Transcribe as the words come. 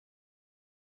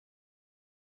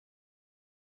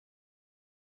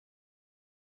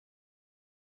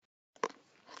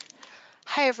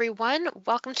Hi everyone,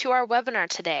 welcome to our webinar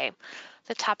today.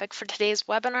 The topic for today's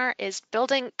webinar is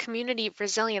Building Community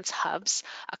Resilience Hubs,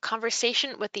 a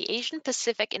conversation with the Asian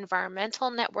Pacific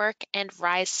Environmental Network and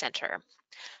RYSE Center.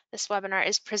 This webinar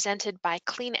is presented by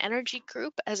Clean Energy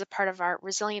Group as a part of our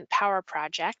Resilient Power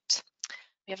project.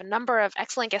 We have a number of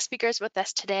excellent guest speakers with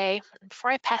us today.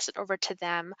 Before I pass it over to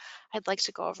them, I'd like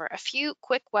to go over a few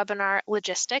quick webinar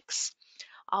logistics.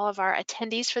 All of our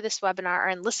attendees for this webinar are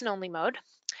in listen-only mode.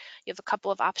 You have a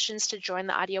couple of options to join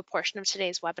the audio portion of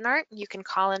today's webinar. You can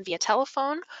call in via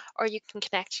telephone, or you can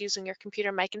connect using your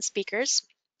computer mic and speakers.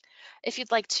 If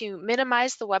you'd like to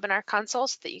minimize the webinar console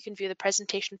so that you can view the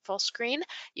presentation full screen,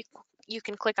 you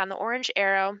can click on the orange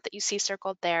arrow that you see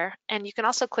circled there, and you can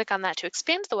also click on that to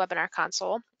expand the webinar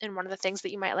console. And one of the things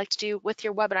that you might like to do with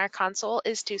your webinar console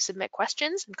is to submit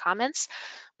questions and comments.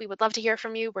 We would love to hear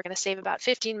from you. We're going to save about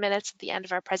 15 minutes at the end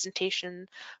of our presentation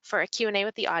for a Q&A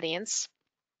with the audience.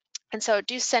 And so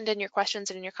do send in your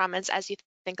questions and your comments as you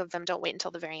think of them. Don't wait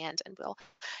until the very end, and we'll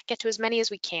get to as many as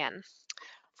we can.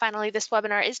 Finally, this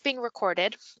webinar is being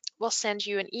recorded. We'll send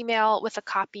you an email with a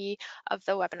copy of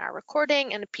the webinar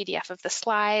recording and a PDF of the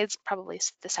slides, probably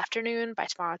this afternoon, by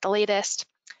tomorrow at the latest.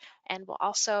 And we'll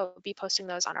also be posting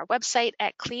those on our website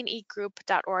at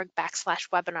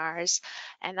cleanegroup.org/webinars.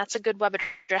 And that's a good web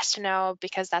address to know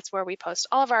because that's where we post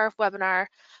all of our webinar,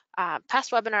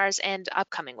 past webinars and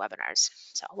upcoming webinars.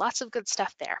 So lots of good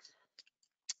stuff there.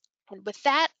 And with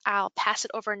that, I'll pass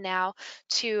it over now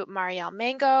to Marriele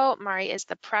Mango. Mari is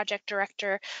the project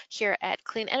director here at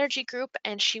Clean Energy Group,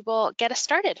 and she will get us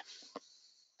started.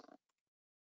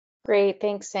 Great,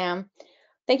 thanks, Sam.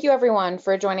 Thank you everyone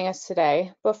for joining us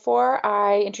today. Before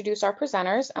I introduce our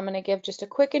presenters, I'm going to give just a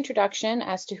quick introduction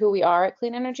as to who we are at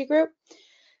Clean Energy Group.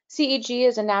 CEG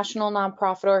is a national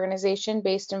nonprofit organization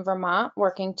based in Vermont,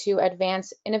 working to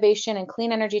advance innovation in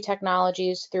clean energy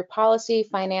technologies through policy,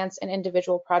 finance, and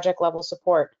individual project level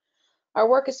support. Our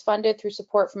work is funded through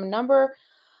support from a number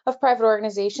of private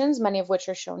organizations, many of which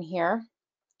are shown here.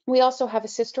 We also have a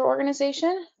sister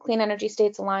organization, Clean Energy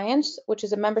States Alliance, which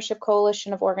is a membership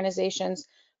coalition of organizations,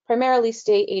 primarily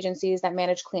state agencies that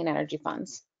manage clean energy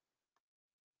funds.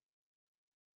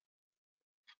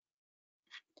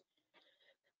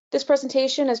 This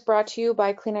presentation is brought to you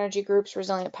by Clean Energy Group's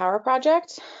Resilient Power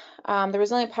Project. The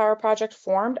Resilient Power Project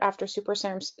formed after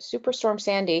Superstorm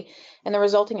Sandy and the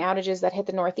resulting outages that hit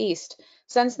the Northeast.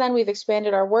 Since then, we've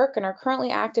expanded our work and are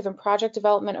currently active in project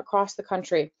development across the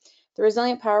country. The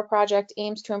Resilient Power Project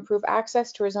aims to improve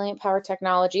access to resilient power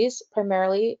technologies,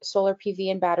 primarily solar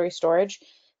PV and battery storage,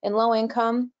 in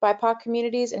low-income, BIPOC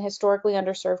communities and historically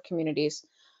underserved communities.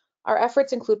 Our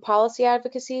efforts include policy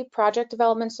advocacy, project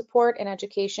development support, and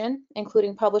education,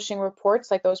 including publishing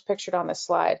reports like those pictured on this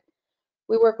slide.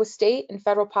 We work with state and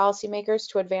federal policymakers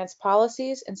to advance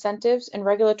policies, incentives, and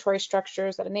regulatory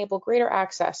structures that enable greater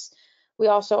access. We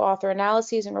also author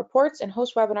analyses and reports and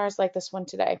host webinars like this one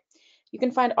today. You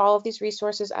can find all of these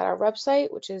resources at our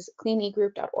website, which is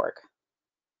cleanegroup.org.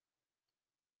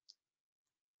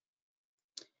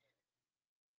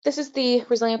 This is the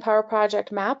Resilient Power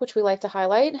Project map, which we like to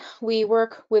highlight. We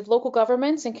work with local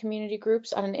governments and community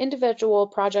groups on an individual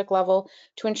project level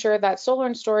to ensure that solar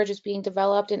and storage is being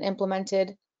developed and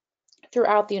implemented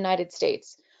throughout the United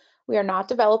States. We are not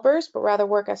developers, but rather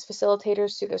work as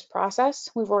facilitators through this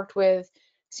process. We've worked with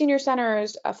senior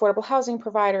centers, affordable housing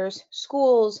providers,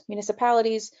 schools,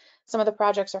 municipalities. Some of the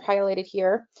projects are highlighted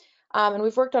here. And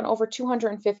we've worked on over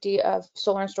 250 of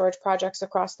solar and storage projects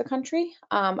across the country,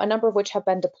 a number of which have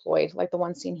been deployed, like the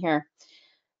one seen here.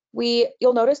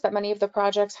 You'll notice that many of the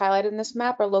projects highlighted in this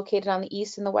map are located on the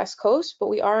East and the West Coast, but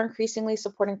we are increasingly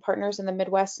supporting partners in the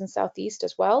Midwest and Southeast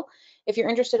as well. If you're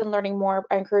interested in learning more,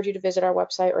 I encourage you to visit our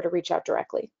website or to reach out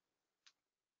directly.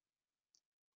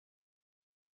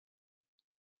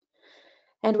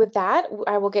 And with that,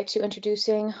 I will get to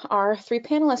introducing our three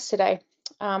panelists today.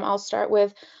 I'll start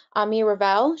with Amee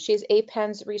Raval. She's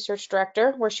APEN's research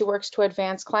director, where she works to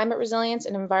advance climate resilience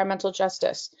and environmental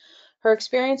justice. Her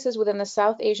experiences within the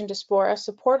South Asian diaspora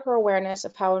support her awareness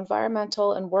of how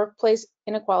environmental and workplace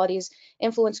inequalities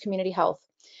influence community health.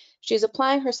 She is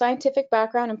applying her scientific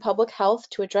background in public health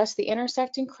to address the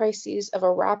intersecting crises of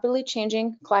a rapidly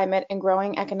changing climate and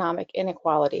growing economic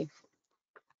inequality.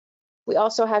 We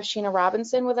also have Shina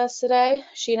Robinson with us today.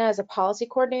 Shina is a policy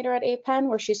coordinator at APEN,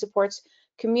 where she supports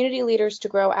community leaders to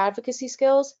grow advocacy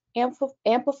skills,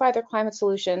 amplify their climate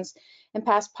solutions, and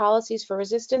pass policies for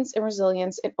resistance and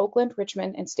resilience in Oakland,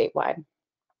 Richmond, and statewide.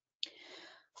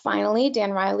 Finally,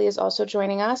 Dan Reilly is also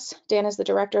joining us. Dan is the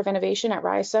Director of Innovation at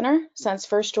RYSE Center. Since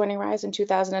first joining RYSE in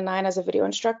 2009 as a video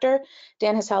instructor,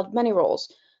 Dan has held many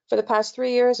roles: For the past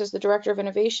 3 years as the Director of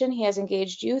Innovation, he has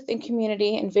engaged youth and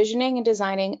community in visioning and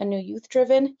designing a new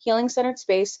youth-driven, healing-centered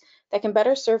space that can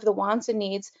better serve the wants and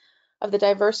needs of the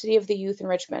diversity of the youth in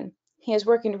Richmond. He is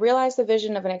working to realize the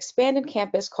vision of an expanded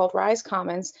campus called RYSE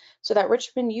Commons so that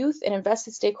Richmond youth and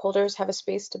invested stakeholders have a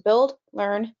space to build,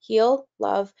 learn, heal,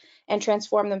 love, and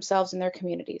transform themselves in their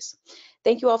communities.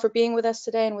 Thank you all for being with us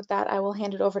today, and with that, I will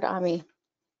hand it over to Amee.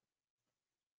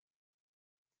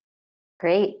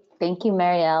 Great. Thank you,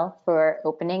 Marriele, for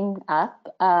opening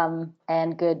up.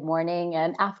 And good morning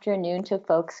and afternoon to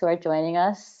folks who are joining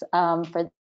us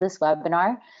for this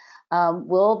webinar.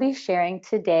 We'll be sharing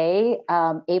today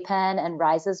APEN and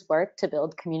RYSE's work to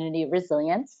build community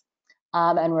resilience.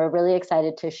 And we're really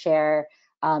excited to share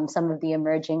some of the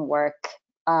emerging work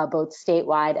both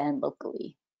statewide and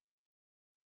locally.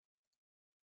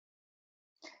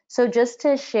 So just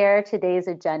to share today's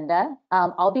agenda,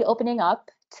 I'll be opening up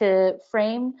to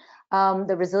frame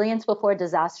the Resilience Before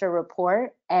Disaster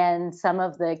report and some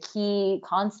of the key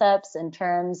concepts and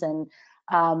terms and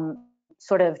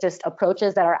sort of just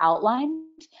approaches that are outlined,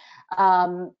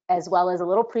 as well as a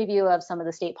little preview of some of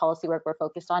the state policy work we're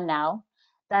focused on now.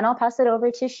 Then I'll pass it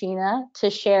over to Shina to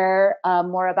share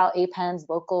more about APEN's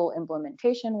local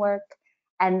implementation work.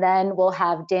 And then we'll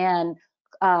have Dan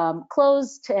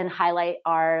close and highlight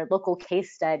our local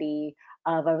case study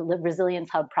of a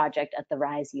Resilience Hub project at the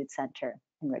RYSE Youth Center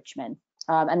in Richmond.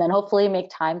 And then hopefully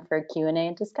make time for Q&A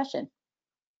and discussion.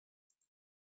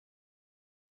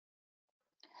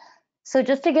 So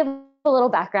just to give a little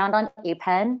background on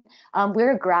APEN,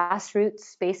 we're a grassroots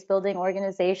space building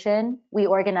organization. We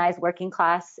organize working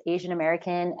class, Asian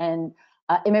American, and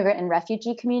immigrant and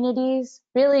refugee communities,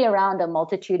 really around a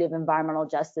multitude of environmental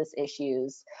justice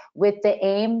issues, with the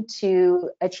aim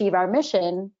to achieve our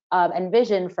mission and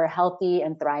vision for healthy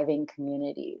and thriving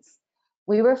communities.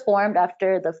 We were formed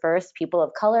after the first People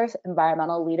of Color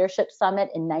Environmental Leadership Summit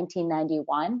in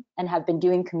 1991 and have been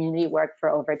doing community work for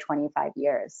over 25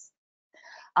 years.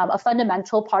 A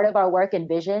fundamental part of our work and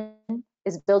vision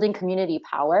is building community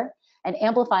power and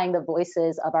amplifying the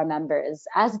voices of our members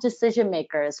as decision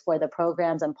makers for the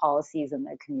programs and policies in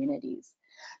their communities.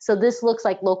 So this looks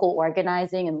like local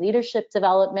organizing and leadership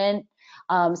development,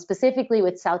 specifically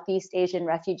with Southeast Asian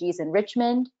refugees in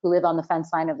Richmond who live on the fence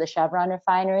line of the Chevron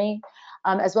refinery,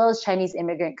 as well as Chinese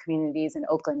immigrant communities in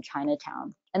Oakland,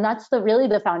 Chinatown. And that's really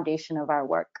the foundation of our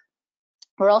work.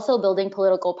 We're also building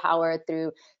political power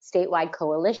through statewide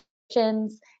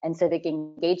coalitions and civic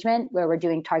engagement, where we're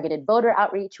doing targeted voter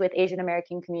outreach with Asian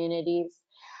American communities.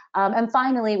 And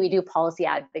finally, we do policy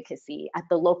advocacy at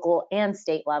the local and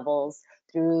state levels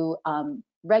through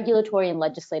regulatory and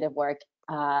legislative work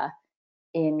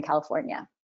in California.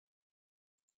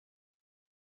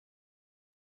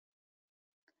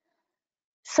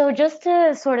 So just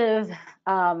to sort of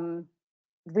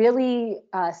really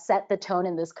set the tone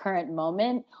in this current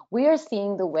moment, we are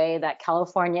seeing the way that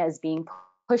California is being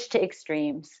pushed to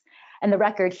extremes. And the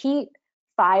record heat,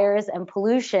 fires, and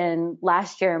pollution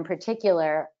last year in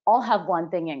particular all have one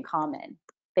thing in common.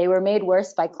 They were made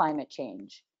worse by climate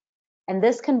change. And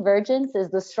this convergence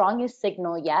is the strongest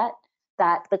signal yet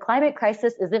that the climate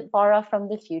crisis isn't far off from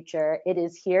the future. It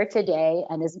is here today,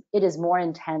 and it is more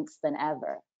intense than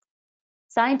ever.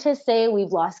 Scientists say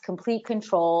we've lost complete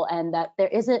control and that there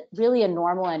isn't really a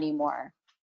normal anymore.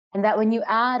 And that when you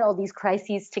add all these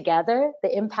crises together,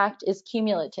 the impact is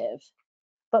cumulative.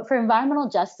 But for environmental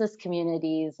justice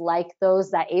communities like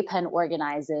those that APEN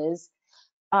organizes,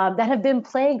 that have been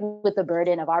plagued with the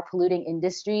burden of our polluting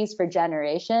industries for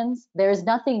generations, there is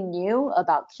nothing new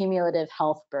about cumulative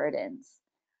health burdens.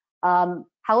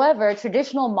 However,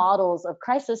 traditional models of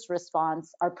crisis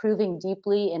response are proving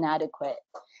deeply inadequate.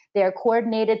 They are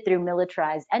coordinated through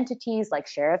militarized entities like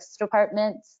sheriff's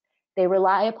departments. They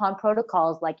rely upon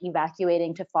protocols like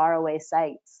evacuating to faraway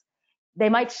sites. They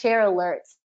might share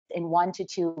alerts in 1 to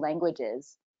 2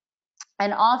 languages.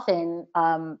 And often,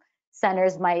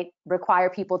 centers might require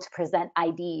people to present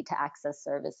ID to access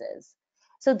services.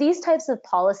 So these types of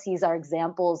policies are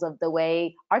examples of the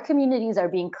way our communities are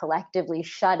being collectively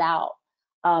shut out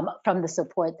from the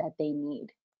support that they need.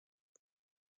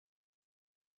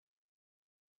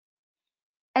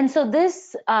 And so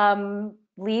this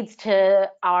leads to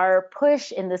our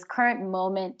push in this current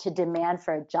moment to demand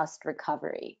for a just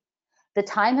recovery. The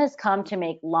time has come to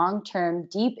make long-term,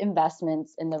 deep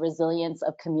investments in the resilience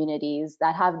of communities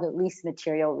that have the least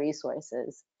material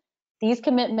resources. These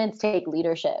commitments take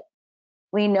leadership.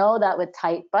 We know that with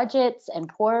tight budgets and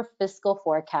poor fiscal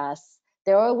forecasts,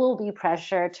 there will be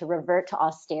pressure to revert to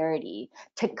austerity,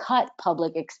 to cut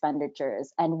public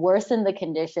expenditures, and worsen the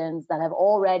conditions that have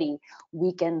already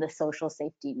weakened the social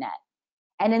safety net.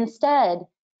 And instead,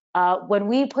 when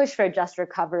we push for just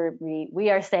recovery, we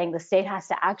are saying the state has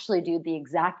to actually do the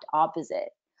exact opposite,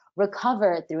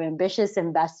 recover through ambitious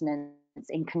investments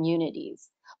in communities,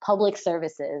 public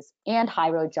services, and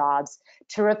high-road jobs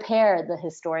to repair the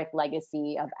historic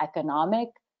legacy of economic,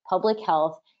 public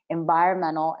health,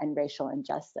 environmental, and racial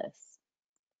injustice.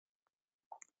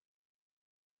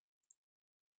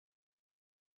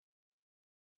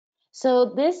 So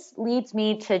this leads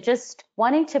me to just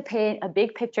wanting to paint a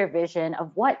big picture vision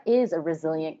of what is a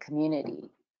resilient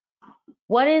community.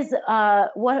 What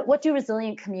do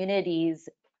resilient communities,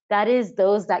 that is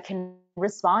those that can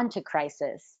respond to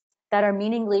crisis, that are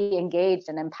meaningfully engaged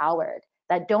and empowered,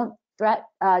 that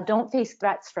don't face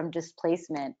threats from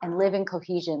displacement and live in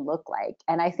cohesion look like?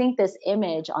 And I think this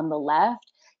image on the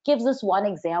left gives us one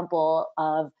example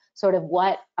of sort of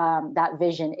what that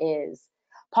vision is.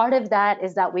 Part of that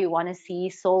is that we want to see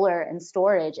solar and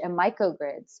storage and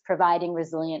microgrids providing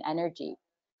resilient energy.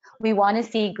 We want to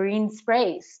see green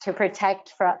sprays to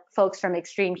protect folks from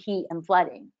extreme heat and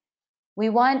flooding. We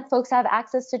want folks to have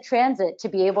access to transit to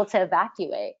be able to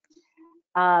evacuate,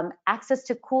 access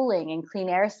to cooling and clean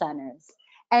air centers.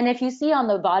 And if you see on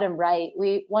the bottom right,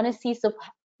 we want to see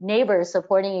neighbors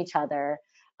supporting each other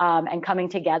and coming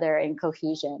together in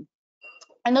cohesion.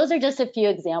 And those are just a few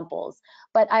examples.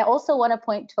 But I also want to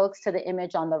point folks to the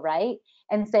image on the right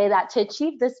and say that to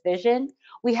achieve this vision,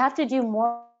 we have to do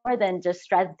more than just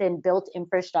strengthen built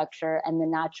infrastructure and the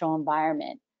natural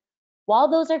environment. While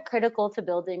those are critical to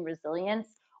building resilience,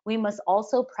 we must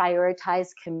also prioritize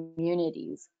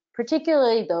communities,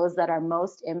 particularly those that are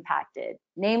most impacted,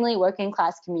 namely working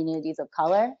class communities of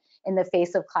color in the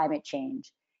face of climate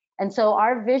change. And so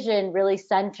our vision really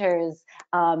centers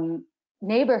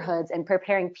neighborhoods and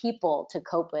preparing people to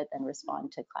cope with and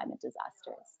respond to climate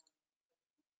disasters.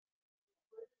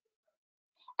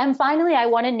 And finally, I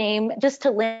want to name, just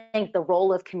to link the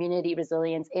role of community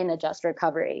resilience in a just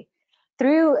recovery.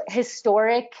 Through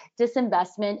historic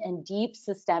disinvestment and deep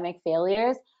systemic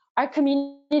failures, our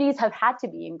communities have had to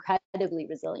be incredibly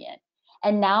resilient.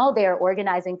 And now they are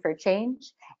organizing for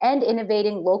change and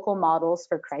innovating local models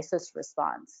for crisis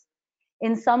response.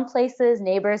 In some places,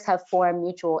 neighbors have formed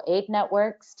mutual aid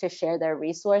networks to share their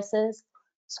resources.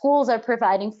 Schools are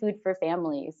providing food for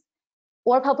families,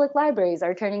 or public libraries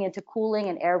are turning into cooling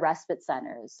and air respite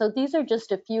centers. So these are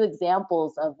just a few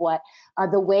examples of what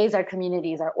the ways our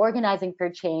communities are organizing for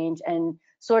change and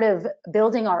sort of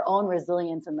building our own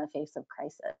resilience in the face of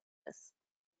crisis.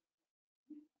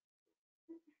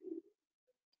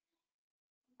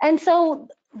 And so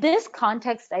this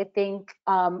context, I think,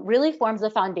 really forms the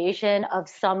foundation of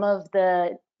some of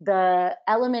the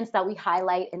elements that we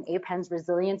highlight in APEN's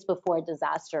Resilience Before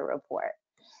Disaster report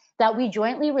that we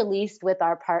jointly released with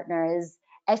our partners,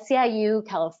 SEIU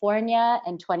California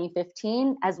in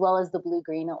 2015, as well as the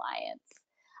Blue-Green Alliance.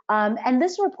 And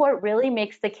this report really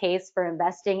makes the case for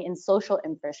investing in social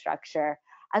infrastructure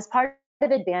as part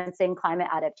of advancing climate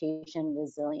adaptation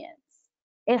resilience.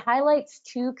 It highlights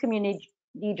two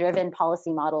community-driven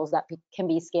policy models that can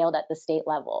be scaled at the state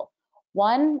level.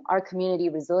 One are community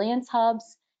resilience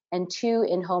hubs, and two,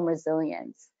 in-home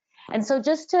resilience. And so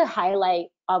just to highlight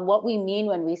what we mean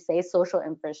when we say social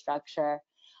infrastructure,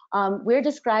 we're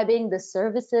describing the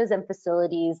services and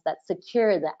facilities that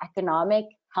secure the economic,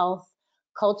 health,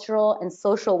 cultural, and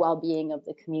social well-being of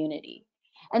the community.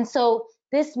 And so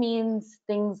this means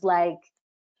things like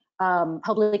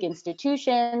public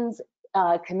institutions,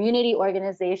 community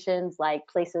organizations like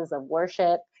places of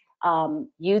worship,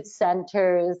 youth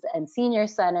centers and senior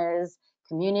centers,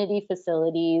 community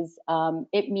facilities.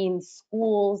 It means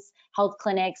schools, health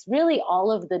clinics, really all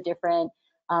of the different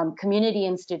community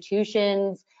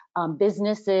institutions,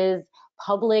 businesses,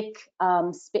 public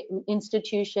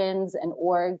institutions and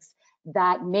orgs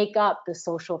that make up the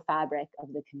social fabric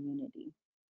of the community.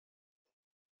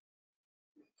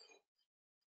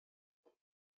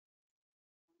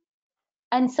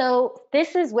 And so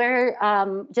this is where,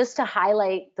 just to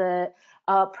highlight the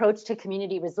approach to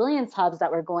community resilience hubs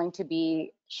that we're going to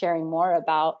be sharing more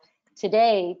about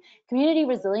today, community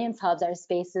resilience hubs are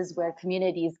spaces where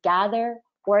communities gather,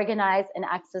 organize, and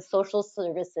access social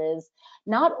services,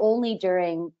 not only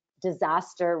during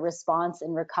disaster response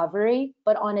and recovery,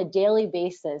 but on a daily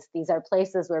basis. These are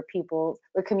places where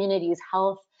communities'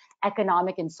 health,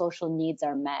 economic, and social needs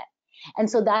are met. And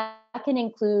so that can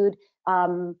include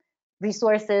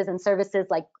resources and services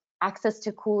like access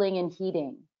to cooling and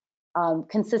heating,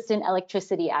 consistent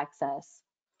electricity access,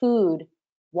 food,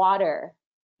 water,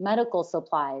 medical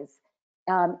supplies,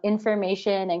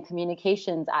 information and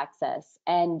communications access,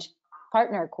 and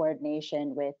partner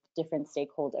coordination with different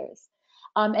stakeholders.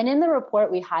 And in the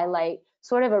report, we highlight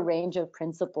sort of a range of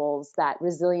principles that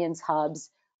resilience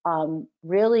hubs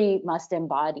really must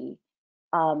embody.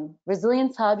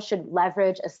 Resilience hubs should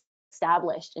leverage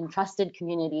established and trusted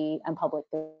community and public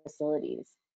facilities.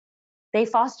 They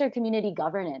foster community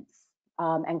governance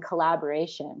and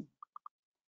collaboration.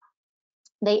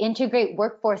 They integrate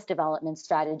workforce development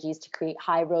strategies to create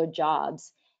high road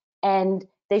jobs, and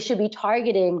they should be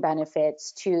targeting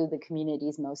benefits to the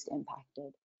communities most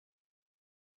impacted.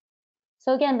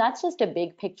 So again, that's just a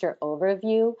big picture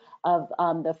overview of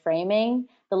the framing.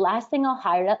 The last thing I'll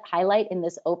highlight in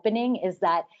this opening is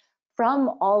that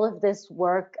from all of this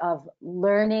work of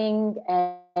learning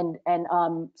and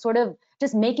sort of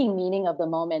just making meaning of the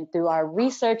moment through our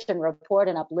research and report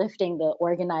and uplifting the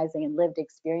organizing and lived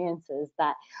experiences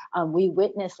that we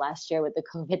witnessed last year with the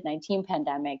COVID-19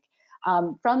 pandemic,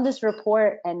 from this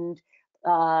report and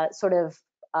sort of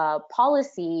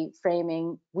policy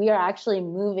framing, we are actually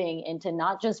moving into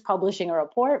not just publishing a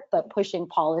report, but pushing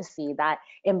policy that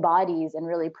embodies and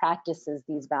really practices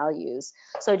these values.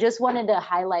 So just wanted to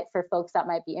highlight for folks that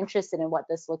might be interested in what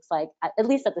this looks like, at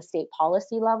least at the state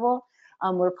policy level.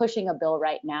 We're pushing a bill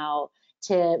right now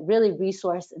to really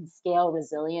resource and scale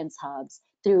resilience hubs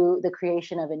through the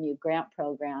creation of a new grant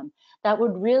program that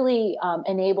would really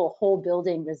enable whole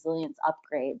building resilience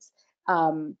upgrades.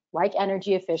 Like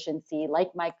energy efficiency,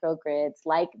 like microgrids,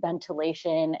 like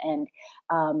ventilation and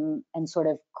sort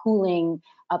of cooling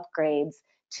upgrades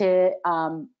to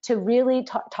really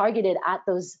target it at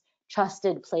those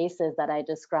trusted places that I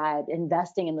described,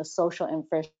 investing in the social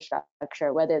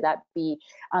infrastructure, whether that be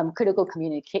critical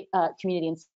community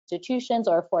institutions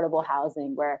or affordable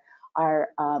housing where our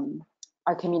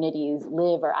communities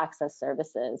live or access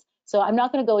services. So I'm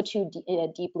not going to go too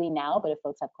deeply now, but if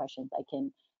folks have questions, I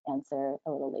can answer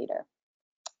a little later.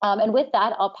 And with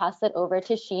that, I'll pass it over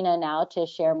to Shina now to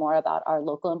share more about our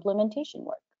local implementation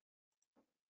work.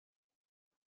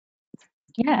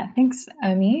 Yeah, thanks,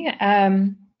 Amee.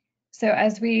 So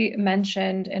as we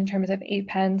mentioned in terms of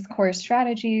APEN's core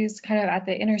strategies, kind of at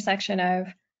the intersection of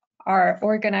our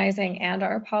organizing and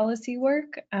our policy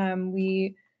work,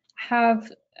 we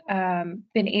have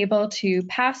been able to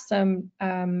pass some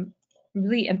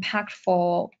really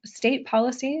impactful state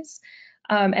policies.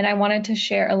 And I wanted to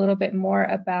share a little bit more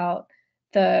about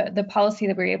the policy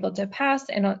that we were able to pass,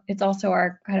 and it's also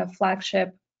our kind of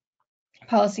flagship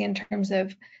policy in terms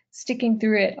of sticking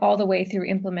through it all the way through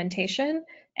implementation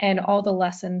and all the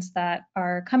lessons that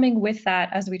are coming with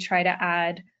that as we try to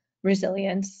add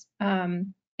resilience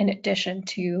in addition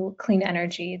to clean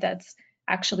energy that's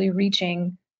actually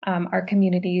reaching our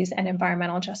communities and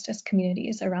environmental justice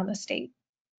communities around the state.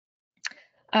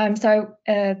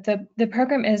 The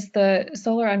program is the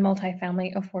Solar on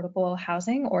Multifamily Affordable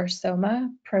Housing, or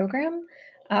SOMA program,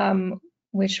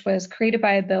 which was created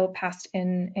by a bill passed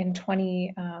in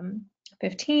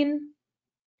 2015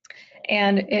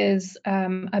 and is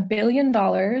 $1 billion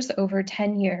over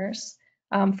 10 years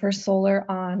for solar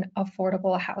on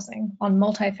affordable housing, on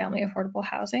multifamily affordable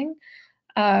housing,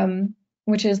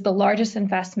 which is the largest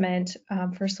investment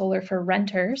for solar for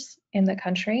renters in the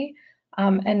country.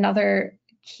 Another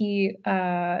key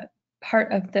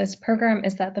part of this program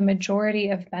is that the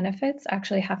majority of benefits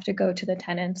actually have to go to the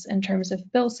tenants in terms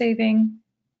of bill saving.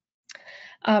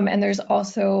 And there's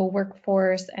also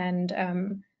workforce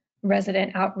and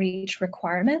resident outreach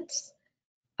requirements.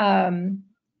 And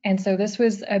so this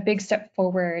was a big step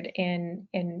forward in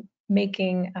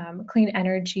making clean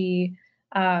energy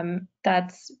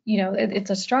that's,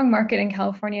 it's a strong market in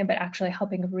California, but actually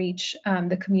helping reach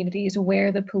the communities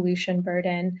where the pollution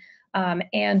burden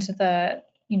and the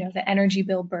energy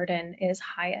bill burden is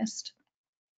highest.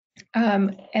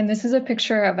 And this is a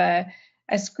picture of a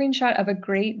screenshot of a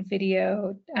great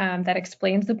video that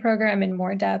explains the program in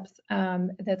more depth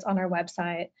that's on our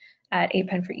website at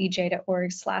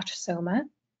apenforej.org/SOMA.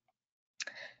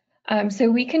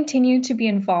 So we continue to be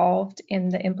involved in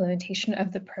the implementation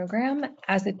of the program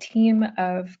as a team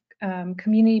of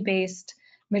community-based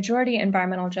majority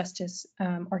environmental justice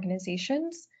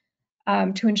organizations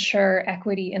to ensure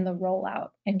equity in the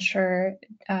rollout, ensure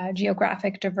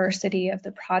geographic diversity of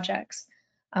the projects,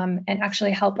 and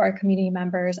actually help our community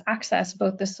members access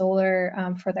both the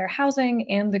solar for their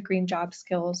housing and the green job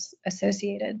skills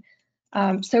associated.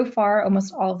 So far,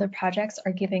 almost all of the projects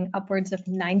are giving upwards of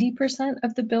 90%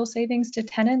 of the bill savings to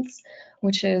tenants,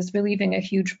 which is relieving a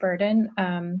huge burden,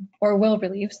 or will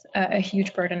relieve a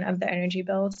huge burden of the energy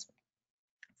bills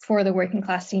for the working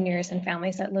class seniors and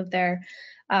families that live there.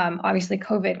 Obviously,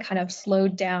 COVID kind of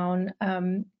slowed down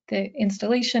the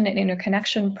installation and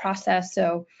interconnection process,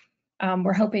 so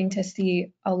we're hoping to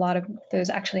see a lot of those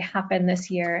actually happen this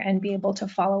year and be able to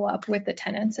follow up with the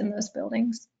tenants in those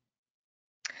buildings.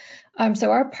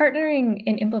 So our partnering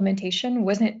in implementation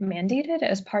wasn't mandated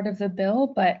as part of the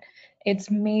bill, but it's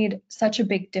made such a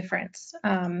big difference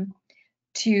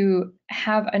to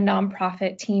have a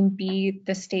nonprofit team be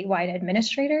the statewide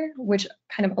administrator, which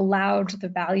kind of allowed the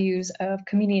values of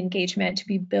community engagement to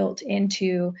be built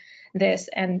into this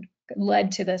and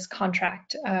led to this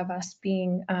contract of us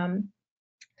being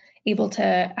able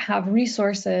to have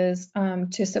resources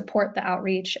to support the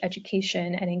outreach,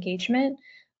 education, and engagement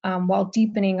while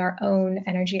deepening our own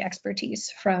energy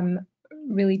expertise from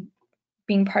really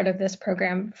being part of this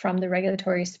program from the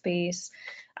regulatory space,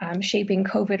 shaping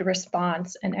COVID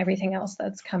response, and everything else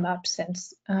that's come up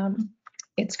since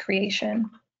its creation.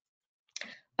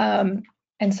 And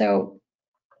so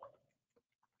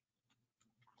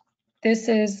this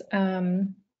is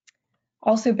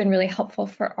also been really helpful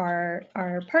for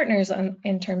our partners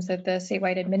in terms of the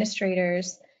statewide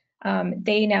administrators.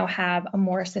 They now have a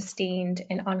more sustained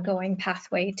and ongoing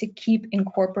pathway to keep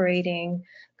incorporating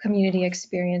community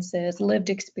experiences, lived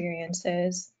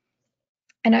experiences.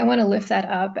 And I want to lift that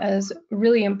up as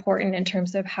really important in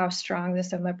terms of how strong the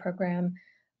SOMA program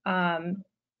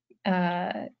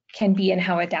can be and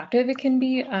how adaptive it can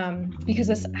be, because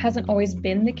this hasn't always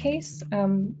been the case.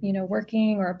 You know,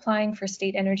 working or applying for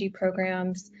state energy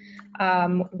programs,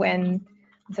 when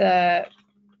the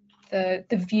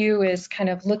view is kind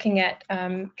of looking at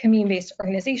community-based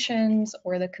organizations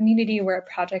or the community where a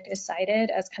project is cited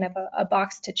as kind of a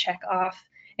box to check off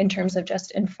in terms of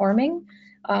just informing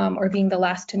or being the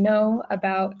last to know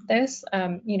about this,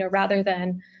 you know, rather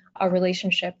than a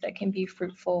relationship that can be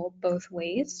fruitful both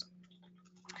ways.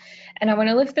 And I want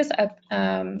to lift this up,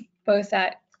 both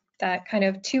that kind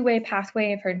of two-way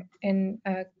pathway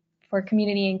for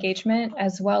community engagement,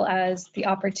 as well as the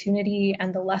opportunity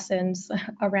and the lessons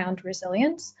around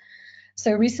resilience.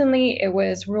 So recently it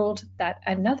was ruled that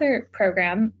another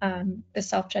program, the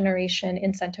Self-Generation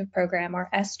Incentive Program, or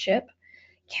SGIP,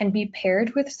 can be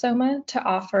paired with SOMA to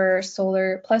offer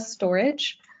solar plus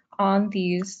storage on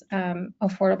these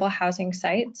affordable housing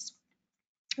sites.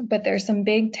 But there's some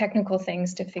big technical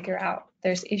things to figure out.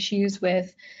 There's issues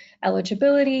with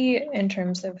eligibility in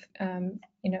terms of,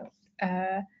 you know,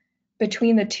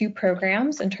 between the two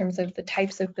programs in terms of the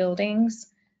types of buildings,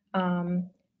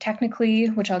 technically,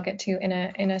 which I'll get to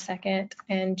in a second,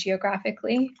 and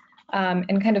geographically,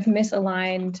 and kind of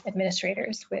misaligned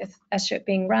administrators, with SGIP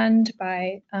being run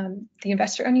by the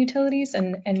investor-owned utilities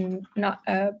and not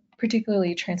a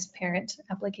particularly transparent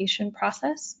application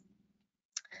process.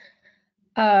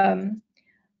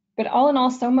 But all in all,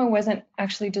 SOMA wasn't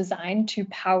actually designed to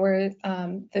power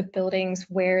the buildings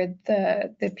where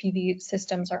the PV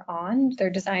systems are on. They're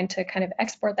designed to kind of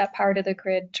export that power to the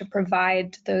grid to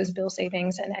provide those bill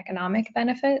savings and economic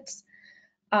benefits.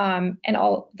 And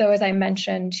although, as I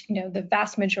mentioned, you know, the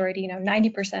vast majority, you know,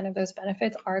 90% of those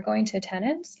benefits are going to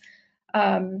tenants.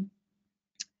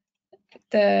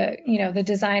 The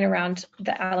design around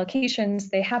the allocations,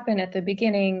 they happen at the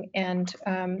beginning, and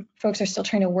folks are still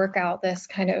trying to work out this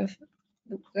kind of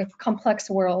complex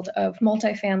world of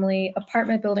multifamily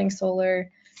apartment building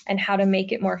solar and how to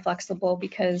make it more flexible,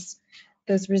 because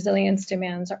those resilience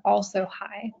demands are also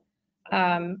high.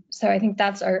 So I think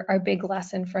that's our big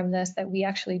lesson from this, that we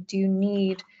actually do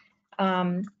need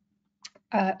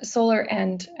solar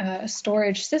and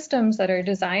storage systems that are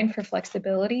designed for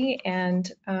flexibility and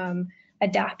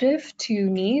adaptive to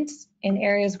needs in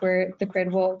areas where the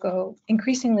grid will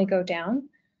increasingly go down,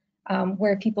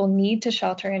 where people need to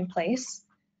shelter in place.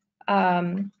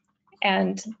 And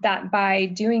that by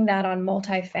doing that on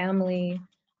multifamily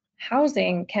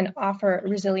housing can offer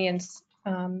resilience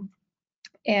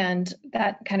and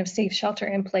that kind of safe shelter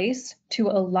in place to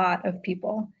a lot of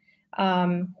people.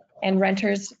 And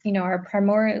renters, you know, are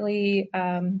primarily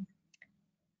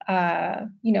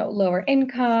you know, lower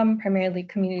income, primarily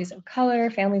communities of color,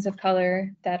 families of color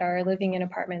that are living in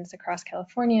apartments across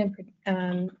California,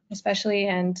 especially,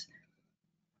 and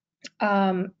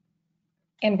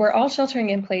we're all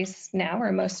sheltering in place now,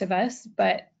 or most of us,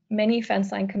 but many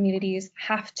fence line communities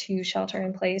have to shelter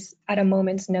in place at a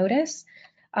moment's notice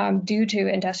due to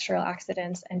industrial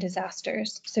accidents and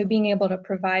disasters. So being able to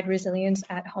provide resilience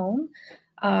at home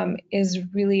is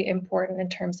really important in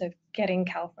terms of getting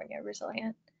California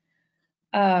resilient.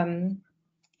 And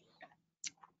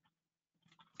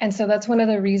so that's one of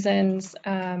the reasons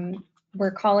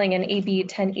we're calling an AB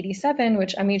 1087,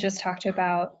 which Amee just talked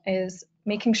about, is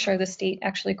making sure the state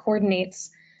actually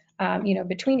coordinates, you know,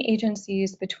 between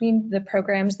agencies, between the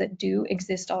programs that do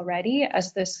exist already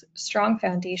as this strong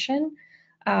foundation,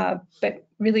 but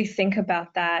really think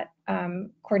about that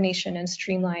coordination and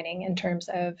streamlining in terms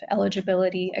of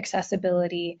eligibility,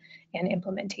 accessibility, and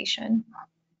implementation.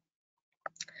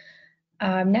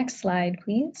 Next slide,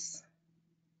 please.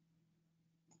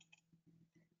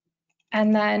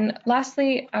 And then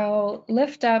lastly, I'll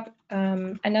lift up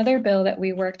another bill that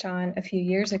we worked on a few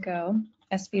years ago,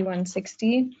 SB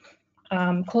 160,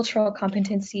 Cultural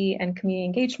Competency and Community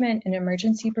Engagement in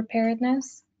Emergency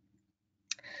Preparedness,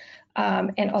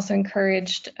 and also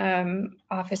encouraged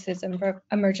offices of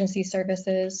emergency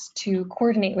services to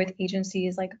coordinate with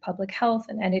agencies like public health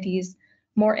and entities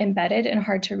more embedded in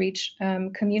hard to reach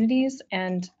communities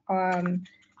and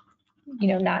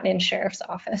not in sheriff's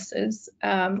offices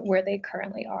where they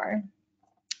currently are.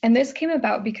 And this came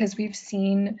about because we've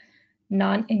seen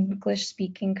non-English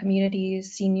speaking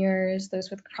communities, seniors, those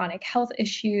with chronic health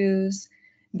issues,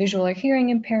 visual or hearing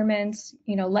impairments,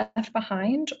 left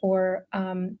behind or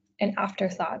an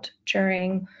afterthought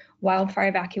during wildfire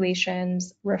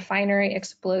evacuations, refinery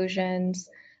explosions,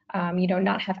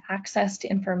 not have access to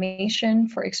information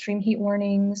for extreme heat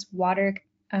warnings, water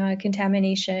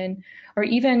contamination, or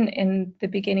even in the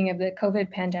beginning of the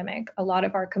COVID pandemic, a lot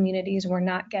of our communities were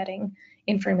not getting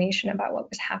information about what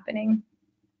was happening.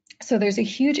 So there's a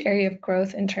huge area of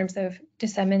growth in terms of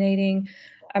disseminating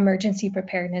emergency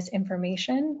preparedness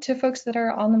information to folks that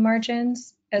are on the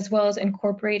margins, as well as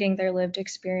incorporating their lived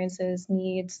experiences,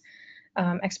 needs,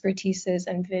 expertises,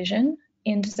 and vision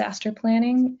in disaster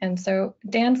planning. And so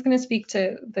Dan's going to speak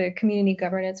to the community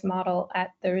governance model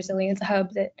at the Resilience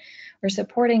Hub that we're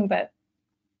supporting, but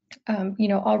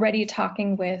already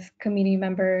talking with community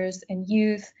members and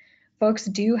youth, folks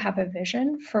do have a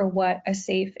vision for what a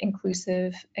safe,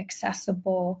 inclusive,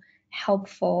 accessible,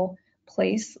 helpful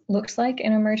place looks like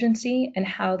in emergency and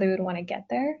how they would want to get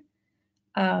there.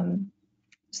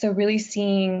 So really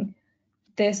seeing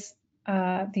this,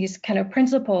 these kind of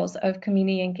principles of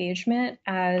community engagement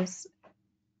as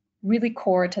really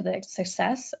core to the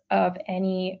success of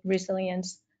any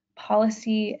resilience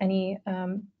policy, any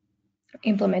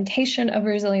implementation of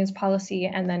resilience policy,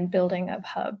 and then building of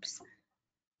hubs.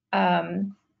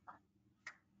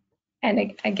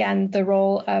 And again, the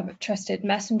role of trusted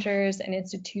messengers and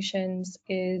institutions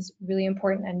is really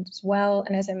important as well.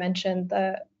 And as I mentioned,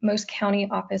 the most county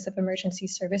office of emergency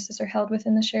services are held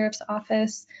within the sheriff's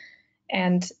office,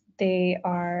 and they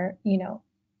are,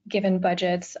 given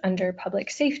budgets under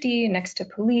public safety next to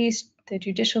police, the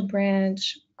judicial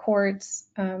branch, courts,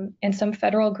 and some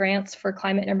federal grants for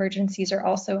climate emergencies are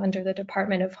also under the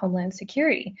Department of Homeland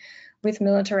Security with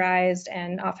militarized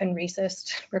and often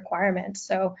racist requirements.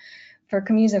 So for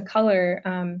communities of color,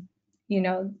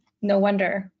 no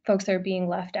wonder folks are being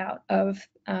left out of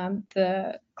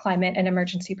the climate and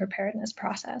emergency preparedness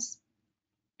process.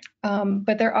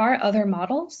 But there are other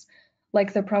models,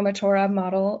 like the Promotora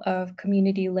model of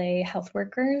community lay health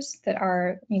workers that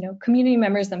are, community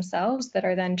members themselves that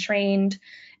are then trained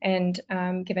and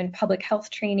given public health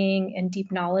training and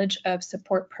deep knowledge of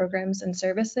support programs and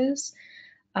services.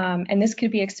 And this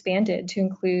could be expanded to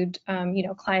include,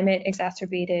 climate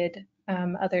exacerbated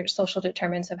other social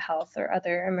determinants of health or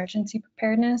other emergency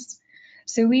preparedness.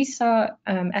 So we saw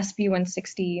SB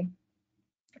 160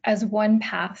 as one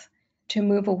path to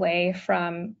move away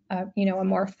from, a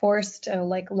more forced,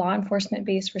 like law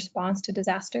enforcement-based response to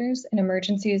disasters and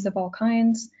emergencies of all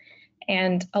kinds,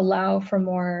 and allow for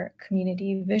more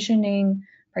community visioning,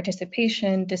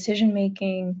 participation,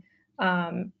 decision-making,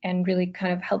 and really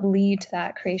kind of help lead to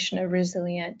that creation of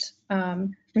resilient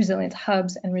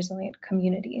hubs and resilient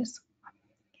communities.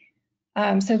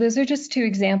 So those are just two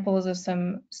examples of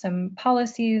some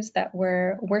policies that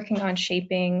we're working on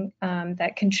shaping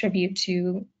that contribute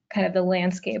to kind of the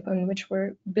landscape in which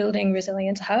we're building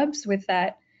resilient hubs with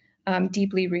that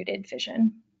deeply rooted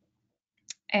vision.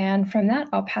 And from that,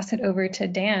 I'll pass it over to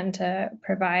Dan to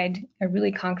provide a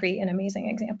really concrete and amazing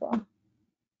example.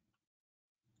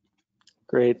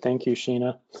 Great, thank you,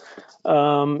 Shina.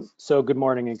 So good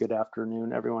morning and good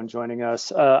afternoon, everyone joining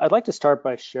us. I'd like to start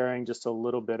by sharing just a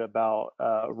little bit about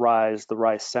RYSE, the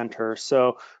RYSE Center.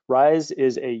 So RYSE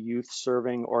is a youth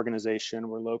serving organization.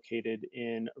 We're located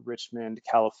in Richmond,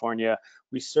 California.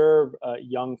 We serve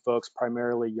young folks,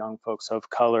 primarily young folks of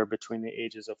color between the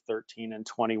ages of 13 and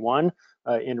 21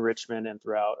 in Richmond and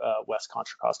throughout West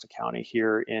Contra Costa County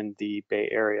here in the Bay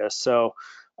Area. So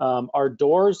our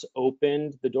doors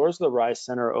opened, the doors of the RYSE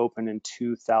Center opened in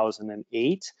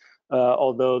 2008,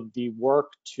 although the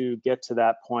work to get to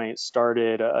that point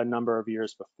started a number of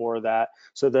years before that.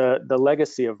 So the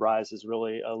legacy of RYSE is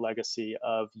really a legacy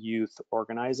of youth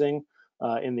organizing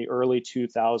in the early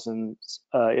 2000s,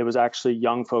 it was actually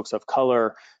young folks of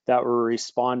color that were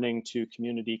responding to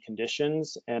community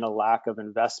conditions and a lack of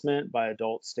investment by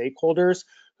adult stakeholders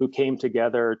who came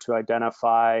together to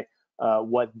identify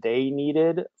what they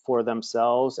needed for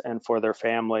themselves and for their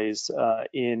families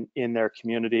in their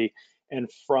community. And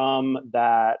from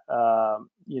that,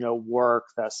 work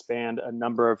that spanned a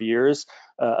number of years,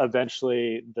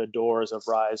 eventually the doors of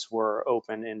RYSE were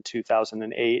open in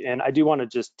 2008. And I do want to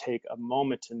just take a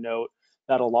moment to note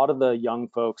that a lot of the young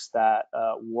folks that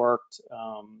worked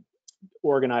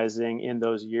organizing in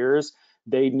those years,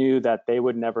 they knew that they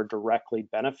would never directly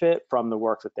benefit from the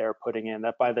work that they're putting in,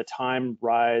 that by the time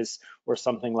RYSE or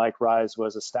something like RYSE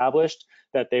was established,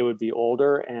 that they would be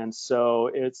older. And so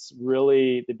it's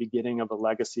really the beginning of a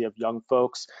legacy of young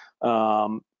folks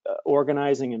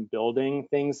organizing and building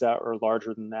things that are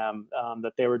larger than them,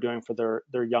 that they were doing for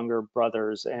their younger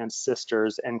brothers and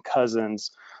sisters and cousins.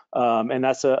 And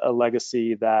that's a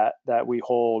legacy that we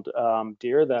hold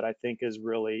dear, that I think is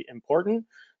really important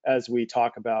as we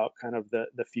talk about kind of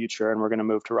the future. And we're going to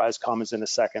move to RYSE Commons in a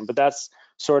second, but that's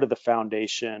sort of the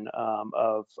foundation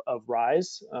of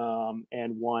RYSE,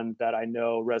 and one that I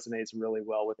know resonates really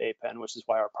well with APEN, which is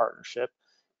why our partnership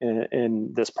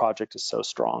in this project is so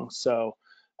strong. So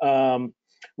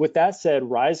with that said,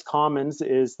 RYSE Commons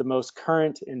is the most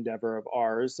current endeavor of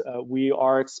ours. We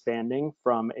are expanding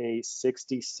from a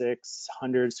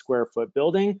 6,600 square foot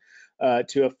building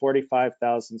to a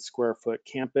 45,000 square foot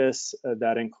campus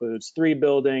that includes 3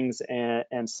 buildings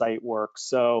and site work.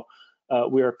 So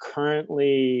we are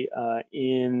currently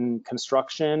in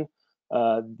construction.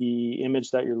 The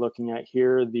image that you're looking at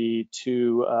here, the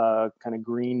 2 kind of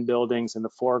green buildings in the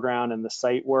foreground and the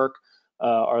site work,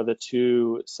 are the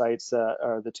 2 sites that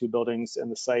are the 2 buildings in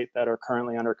the site that are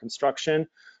currently under construction.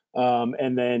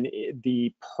 And then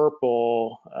the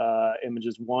purple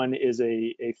images, one is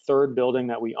a 3rd building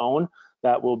that we own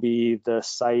that will be the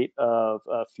site of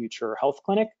a future health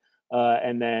clinic,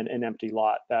 and then an empty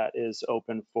lot that is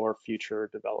open for future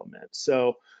development.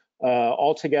 So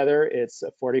altogether, it's a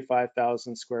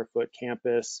 45,000 square foot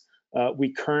campus.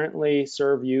 We currently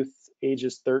serve youth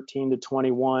ages 13 to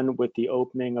 21 with the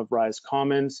opening of RYSE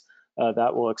Commons.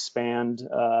 That will expand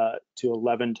to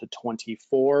 11 to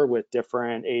 24 with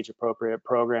different age appropriate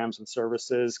programs and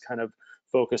services kind of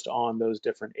focused on those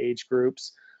different age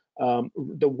groups.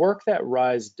 The work that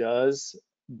RYSE does,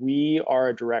 we are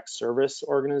a direct service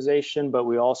organization, but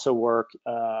we also work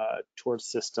towards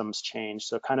systems change.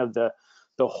 So kind of the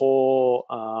whole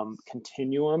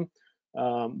continuum.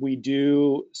 We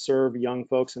do serve young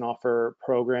folks and offer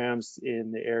programs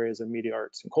in the areas of media,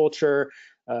 arts, and culture,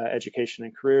 education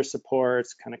and career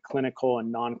supports, kind of clinical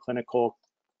and non-clinical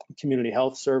community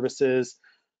health services,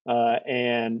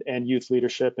 and youth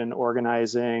leadership and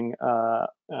organizing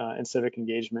and civic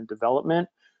engagement development.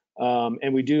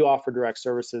 And we do offer direct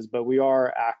services, but we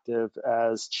are active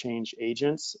as change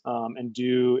agents and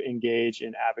do engage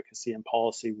in advocacy and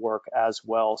policy work as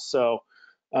well. So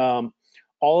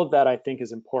all of that I think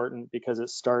is important because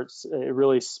it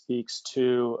really speaks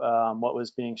to what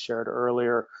was being shared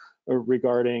earlier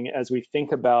regarding, as we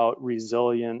think about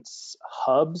resilience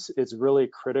hubs, it's really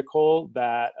critical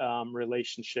that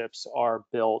relationships are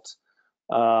built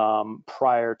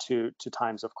prior to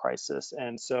times of crisis.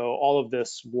 And so all of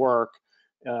this work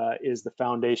is the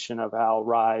foundation of how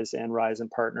RYSE and RYSE in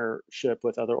partnership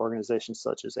with other organizations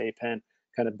such as APEN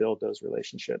kind of build those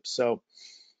relationships. So,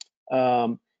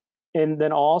 and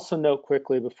then I'll also note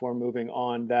quickly before moving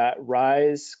on that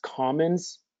RYSE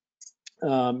Commons,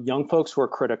 young folks were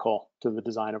critical to the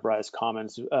design of RYSE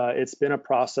Commons. It's been a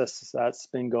process that's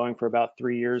been going for about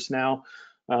 3 years now,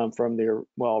 from the,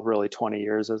 well, really 20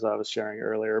 years as I was sharing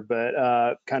earlier,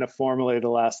 but kind of formally the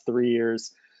last 3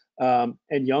 years. And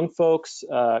young folks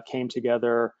came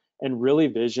together and really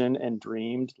visioned and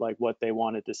dreamed like what they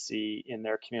wanted to see in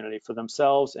their community for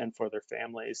themselves and for their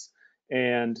families.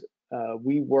 And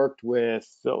we worked with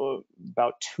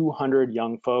about 200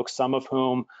 young folks, some of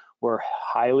whom were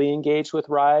highly engaged with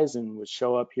RYSE and would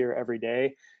show up here every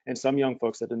day, and some young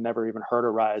folks that had never even heard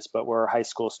of RYSE, but were high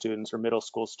school students or middle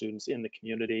school students in the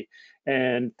community.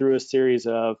 And through a series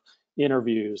of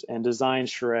interviews and design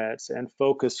charrettes and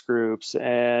focus groups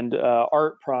and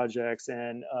art projects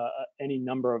and any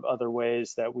number of other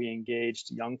ways that we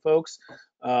engaged young folks,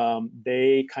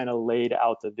 they kind of laid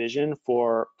out the vision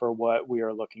for what we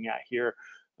are looking at here.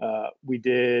 We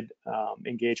did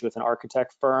engage with an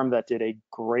architect firm that did a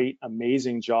great,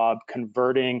 amazing job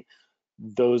converting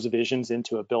those visions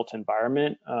into a built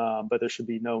environment, but there should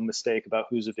be no mistake about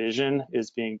whose vision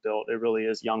is being built. It really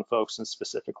is young folks, and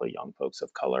specifically young folks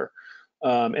of color.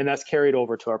 And that's carried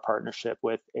over to our partnership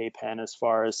with APEN as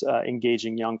far as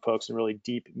engaging young folks in really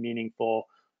deep, meaningful,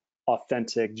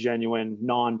 authentic, genuine,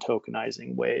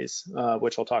 non-tokenizing ways,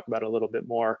 which I'll talk about a little bit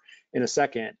more in a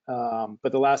second.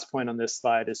 But the last point on this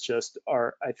slide is just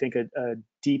I think, a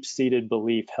deep-seated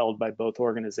belief held by both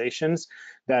organizations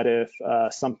that if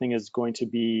something is going to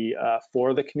be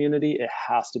for the community, it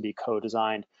has to be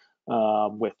co-designed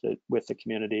with the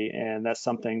community, and that's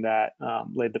something that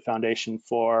laid the foundation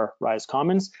for RYSE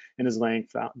Commons and is laying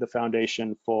the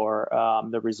foundation for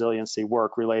the resiliency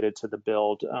work related to the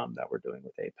build that we're doing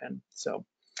with APEN. So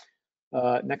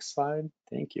next slide.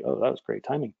 Thank you. Oh, that was great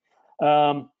timing.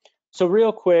 So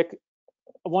real quick,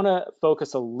 I want to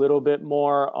focus a little bit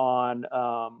more on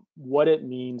what it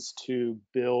means to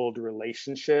build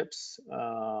relationships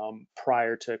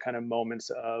prior to kind of moments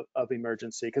of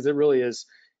emergency, because it really is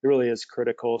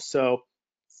critical. So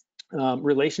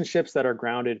relationships that are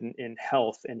grounded in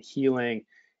health and healing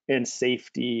and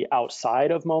safety outside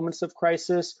of moments of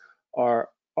crisis are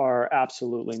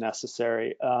absolutely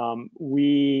necessary.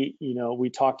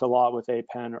 We talked a lot with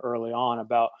APEN early on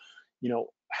about,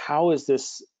 how is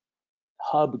this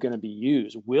hub going to be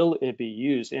used? Will it be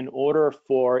used? In order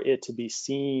for it to be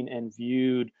seen and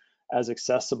viewed as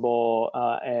accessible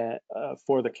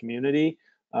for the community,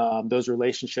 those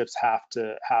relationships have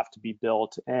to be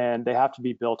built, and they have to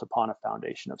be built upon a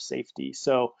foundation of safety.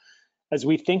 So as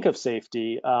we think of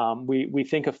safety, we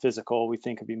think of physical, we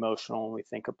think of emotional, and we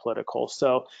think of political.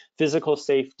 So physical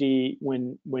safety,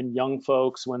 when young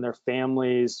folks, when their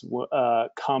families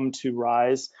come to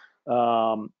RYSE,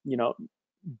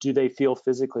 do they feel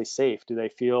physically safe? Do they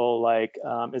feel like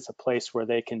it's a place where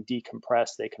they can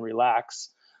decompress, they can relax,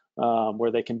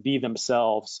 where they can be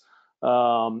themselves?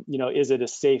 Is it a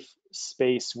safe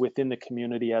space within the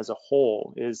community as a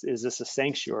whole? Is this a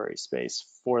sanctuary space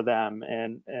for them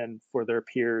and for their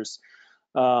peers?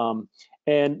 And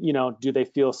do they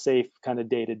feel safe kind of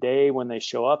day to day when they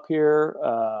show up here?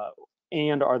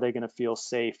 And are they going to feel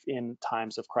safe in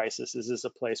times of crisis? Is this a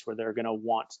place where they're going to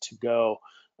want to go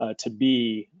to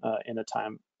be in a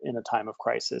time of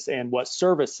crisis? And what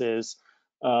services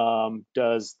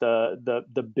does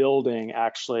the building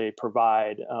actually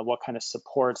provide? What kind of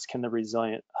supports can the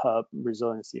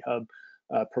resiliency hub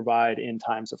provide in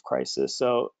times of crisis?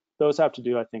 So those have to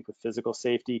do, I think, with physical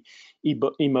safety,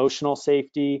 emotional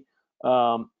safety.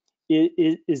 Does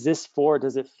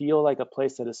it feel like a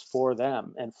place that is for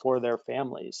them and for their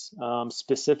families,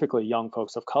 specifically young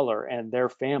folks of color and their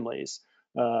families,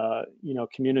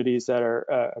 communities that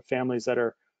are families that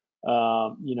are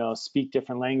speak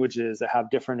different languages, that have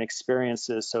different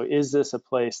experiences? So is this a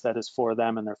place that is for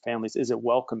them and their families? Is it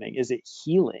welcoming? Is it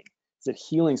healing? Is it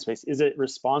healing space? Is it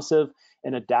responsive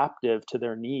and adaptive to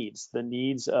their needs? The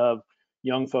needs of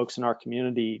young folks in our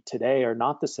community today are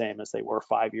not the same as they were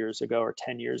 5 years ago or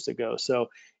 10 years ago. So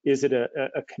is it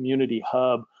a community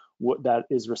hub that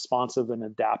is responsive and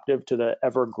adaptive to the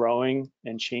ever-growing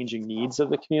and changing needs of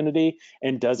the community?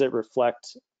 And does it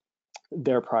reflect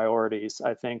their priorities?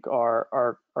 I think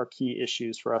are key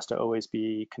issues for us to always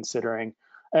be considering.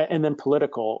 And then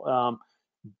political,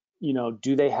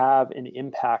 do they have an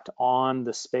impact on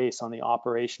the space, on the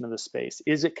operation of the space?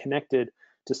 Is it connected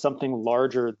to something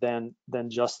larger than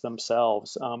just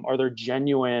themselves? Are there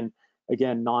genuine,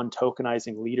 again,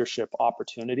 non-tokenizing leadership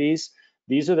opportunities?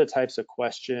 These are the types of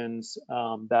questions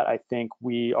that I think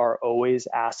we are always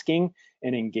asking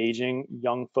and engaging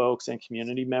young folks and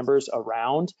community members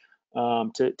around,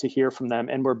 to hear from them.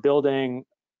 And we're building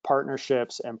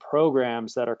partnerships and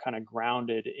programs that are kind of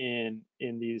grounded in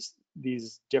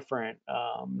these different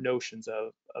notions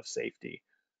of safety.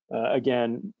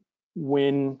 Again,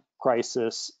 when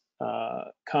crisis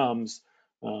comes,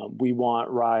 we want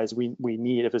RYSE, we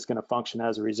need, if it's going to function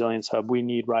as a resilience hub, we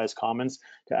need RYSE Commons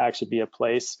to actually be a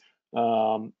place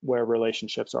where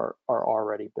relationships are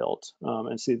already built.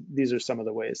 And so these are some of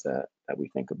the ways that we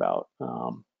think about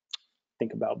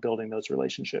building those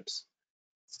relationships.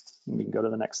 And we can go to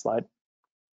the next slide.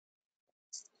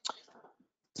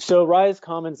 So RYSE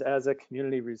Commons as a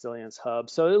community resilience hub.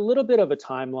 So a little bit of a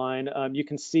timeline. You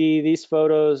can see these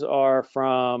photos are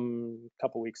from a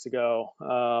couple weeks ago.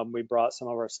 We brought some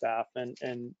of our staff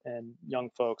and young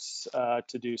folks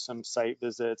to do some site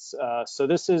visits. So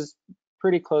this is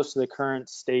pretty close to the current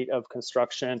state of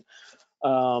construction.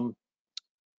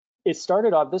 It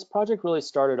started off, this project really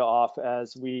started off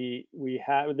as we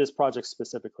had, this project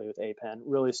specifically with APEN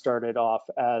really started off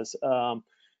as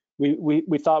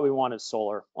we thought we wanted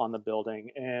solar on the building.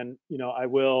 And I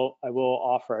will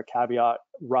offer a caveat.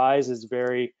 RYSE is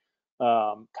very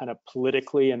kind of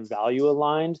politically and value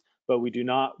aligned, but we do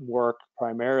not work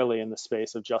primarily in the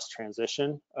space of just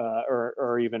transition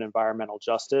or even environmental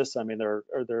justice. I mean, there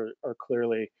are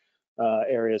clearly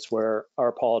areas where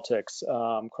our politics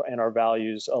and our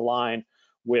values align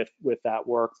with that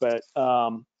work, but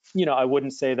you know, I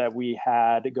wouldn't say that we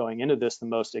had going into this the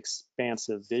most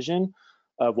expansive vision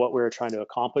of what we were trying to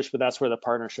accomplish, but that's where the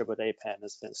partnership with APEN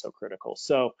has been so critical.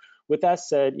 So with that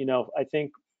said, you know, I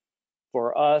think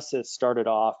for us, it started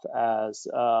off as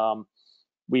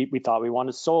we thought we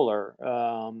wanted solar.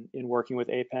 In working with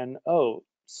APEN, oh,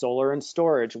 solar and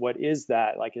storage, what is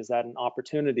that? Like, is that an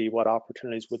opportunity? What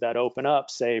opportunities would that open up,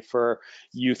 say, for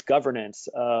youth governance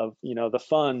of, you know, the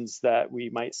funds that we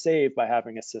might save by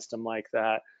having a system like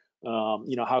that?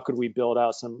 You know, how could we build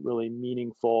out some really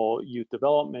meaningful youth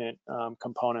development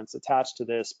components attached to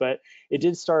this? But it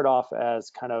did start off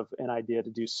as kind of an idea to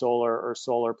do solar or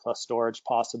solar plus storage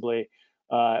possibly,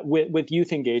 with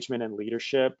youth engagement and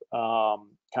leadership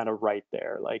kind of right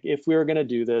there. Like, if we were going to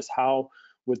do this, how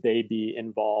would they be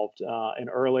involved? An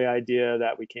early idea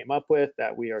that we came up with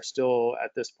that we are still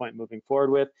at this point moving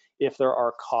forward with, if there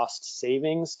are cost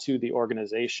savings to the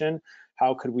organization,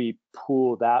 how could we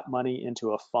pool that money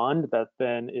into a fund that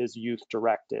then is youth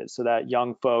directed so that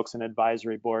young folks and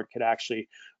advisory board could actually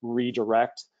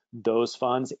redirect those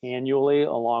funds annually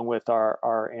along with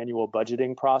our annual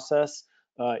budgeting process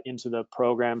into the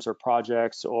programs or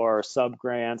projects or sub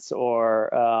grants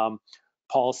or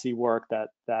policy work that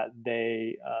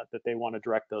they want to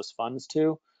direct those funds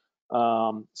to.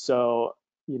 So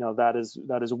you know, that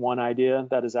is one idea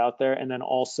that is out there. And then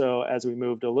also, as we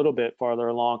moved a little bit farther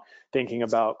along, thinking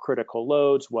about critical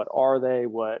loads, what are they?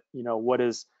 What, you know, what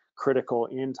is critical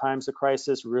in times of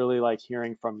crisis? Really like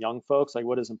hearing from young folks, like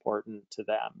what is important to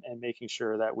them, and making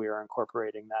sure that we are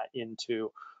incorporating that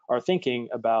into our thinking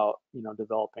about, you know,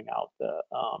 developing out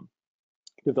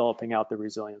the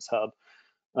resilience hub.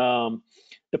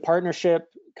 The partnership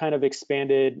kind of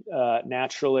expanded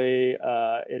naturally.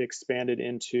 It expanded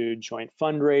into joint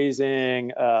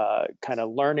fundraising, kind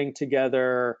of learning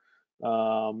together,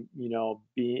 you know,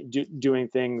 doing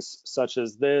things such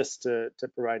as this to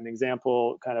provide an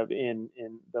example, kind of in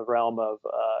the realm of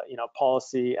you know,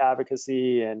 policy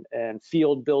advocacy and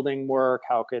field building work.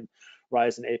 How could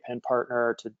RYSE and APEN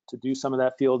partner to do some of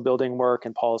that field building work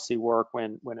and policy work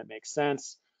when it makes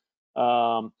sense?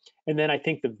 And then I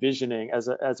think the visioning, as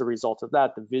a result of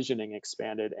that, the visioning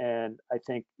expanded. And I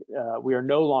think we are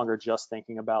no longer just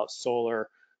thinking about solar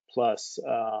plus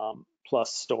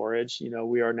storage. You know,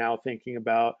 we are now thinking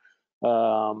about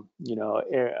you know,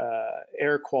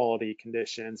 air quality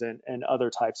conditions and other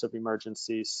types of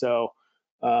emergencies. So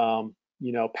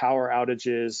you know, power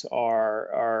outages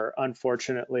are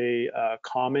unfortunately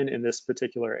common in this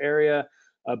particular area.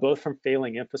 Both from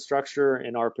failing infrastructure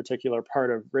in our particular part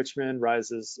of Richmond.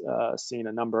 RYSE has seen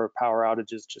a number of power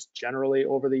outages just generally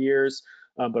over the years,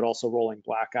 but also rolling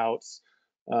blackouts.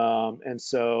 And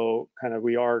so kind of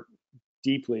we are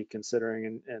deeply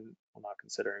considering, and well, not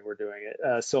considering, we're doing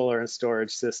it, solar and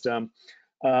storage system,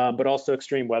 but also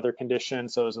extreme weather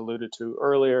conditions. So as alluded to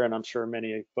earlier, and I'm sure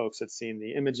many folks have seen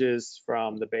the images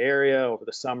from the Bay Area over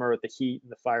the summer with the heat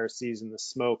and the fire season, the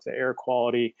smoke, the air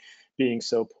quality being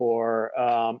so poor.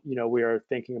 You know, we are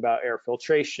thinking about air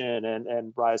filtration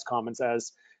and RYSE Commons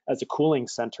as a cooling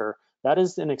center. That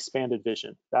is an expanded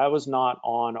vision. That was not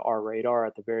on our radar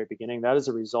at the very beginning. That is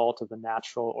a result of the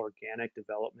natural organic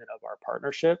development of our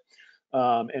partnership,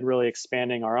 and really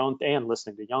expanding our own, and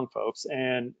listening to young folks,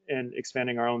 and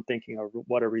expanding our own thinking of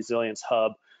what a resilience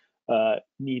hub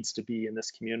needs to be in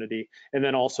this community. And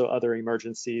then also other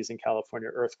emergencies in California,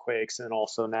 earthquakes, and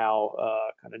also now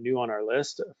kind of new on our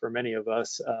list for many of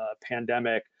us,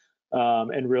 pandemic,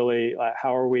 and really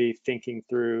how are we thinking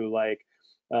through like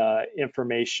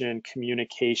information,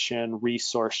 communication,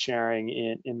 resource sharing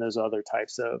in those other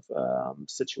types of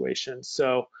situations.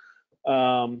 So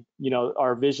you know,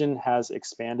 our vision has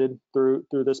expanded through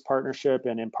this partnership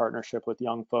and in partnership with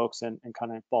young folks and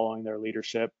kind of following their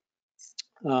leadership.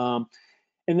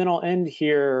 And then I'll end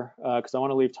here because I want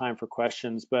to leave time for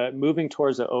questions, but moving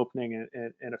towards the opening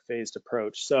and a phased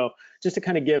approach. So just to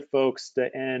kind of give folks the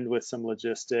end with some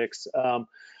logistics,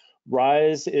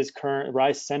 RYSE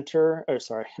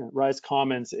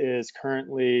Commons is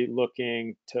currently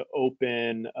looking to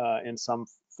open in some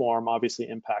form, obviously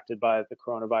impacted by the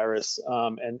coronavirus,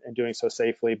 and doing so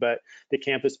safely, but the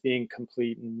campus being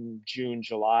complete in June,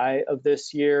 July of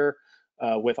this year,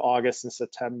 with August and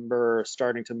September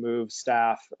starting to move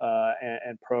staff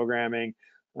and programming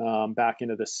back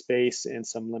into the space in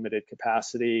some limited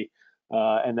capacity.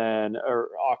 And then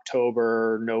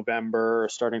October, November,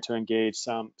 starting to engage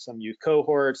some youth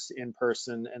cohorts in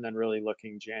person, and then really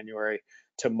looking January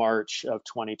to March of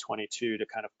 2022 to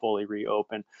kind of fully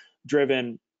reopen,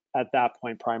 driven at that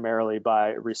point primarily by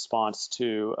response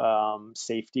to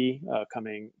safety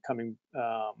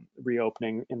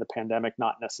reopening in the pandemic,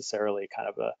 not necessarily kind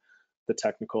of the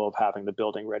technical of having the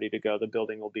building ready to go. The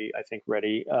building will be, I think,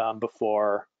 ready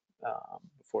before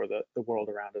the world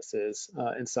around us is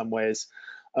in some ways.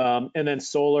 And then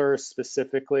solar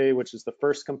specifically, which is the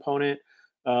first component,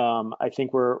 I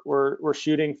think we're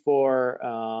shooting for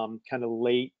kind of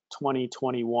late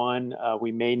 2021.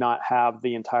 We may not have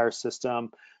the entire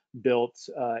system built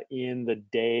in the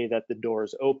day that the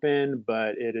doors open,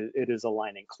 but it is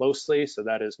aligning closely, so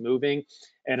that is moving.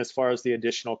 And as far as the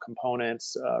additional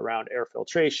components around air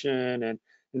filtration and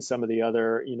some of the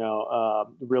other,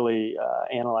 really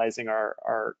analyzing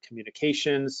our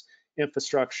communications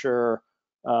infrastructure,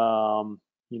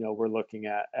 we're looking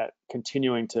at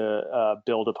continuing to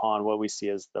build upon what we see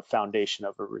as the foundation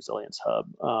of a resilience hub,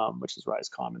 which is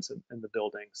RYSE Commons in the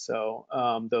building. So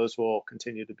those will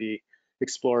continue to be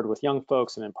explored with young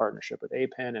folks and in partnership with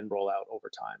APEN and roll out over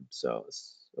time. So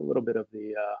it's a little bit of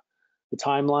the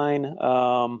timeline.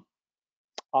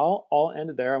 I'll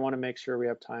end it there. I want to make sure we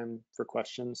have time for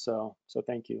questions. So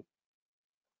thank you.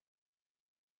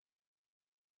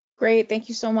 Great, thank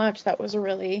you so much. That was a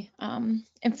really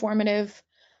informative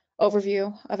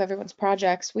overview of everyone's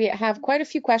projects. We have quite a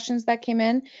few questions that came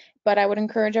in, but I would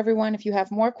encourage everyone, if you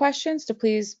have more questions, to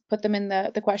please put them in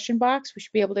the question box. We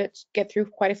should be able to get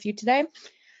through quite a few today.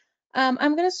 I'm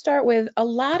going to start with, a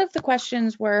lot of the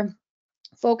questions were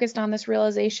focused on this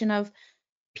realization of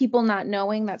people not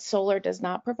knowing that solar does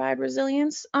not provide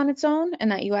resilience on its own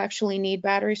and that you actually need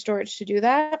battery storage to do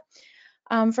that.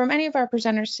 From any of our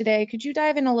presenters today, could you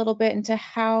dive in a little bit into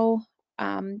how,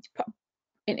 in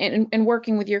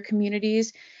working with your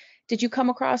communities, did you come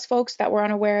across folks that were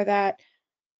unaware that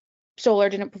solar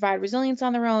didn't provide resilience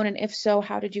on their own? And if so,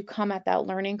 how did you come at that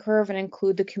learning curve and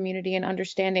include the community in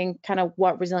understanding kind of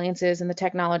what resilience is and the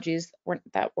technologies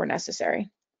that were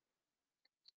necessary?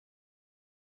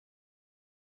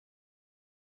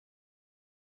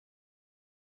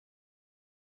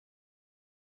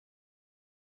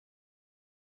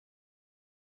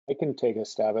 I can take a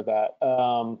stab at that.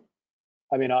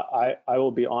 I mean, I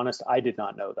will be honest, I did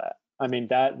not know that. I mean,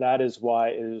 that is why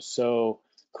it is so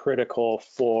critical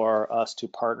for us to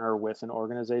partner with an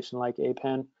organization like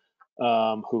APEN,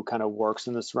 who kind of works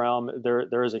in this realm.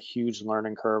 There is a huge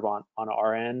learning curve on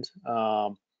our end.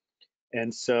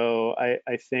 And so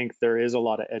I think there is a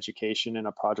lot of education in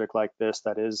a project like this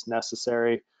that is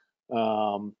necessary.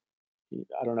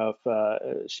 I don't know if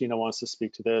Shina wants to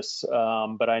speak to this,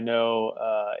 but I know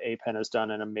APEN has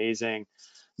done an amazing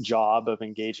job of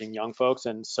engaging young folks,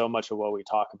 and so much of what we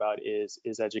talk about is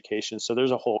education. So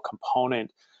there's a whole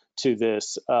component to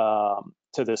this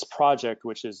project,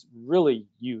 which is really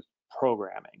youth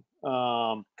programming,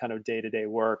 kind of day-to-day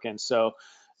work. And so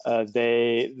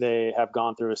they have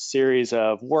gone through a series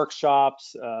of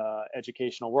workshops,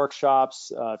 educational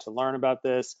workshops to learn about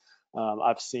this.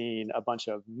 I've seen a bunch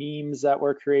of memes that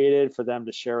were created for them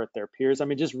to share with their peers. I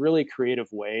mean, just really creative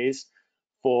ways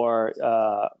for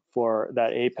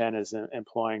that APEN is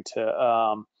employing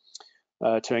to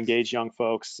engage young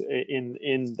folks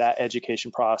in that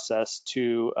education process,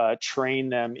 to train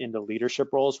them into leadership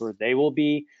roles where they will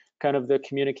be kind of the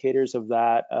communicators of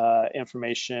that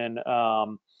information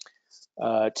to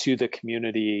the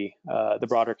community, the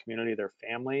broader community, their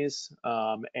families,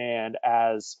 and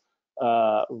as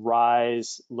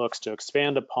RYSE looks to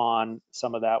expand upon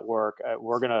some of that work,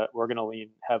 we're gonna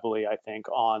lean heavily, I think,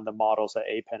 on the models that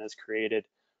APEN has created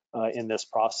in this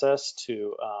process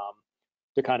to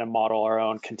kind of model our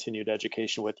own continued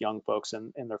education with young folks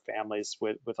and their families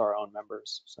with our own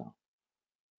members. So.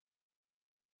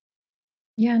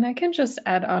 Yeah, and I can just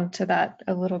add on to that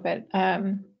a little bit.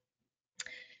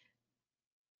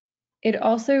 It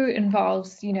also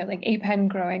involves, like APEN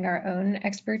growing our own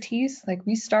expertise. Like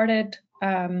we started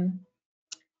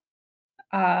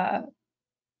our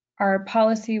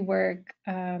policy work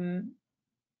in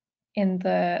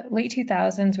the late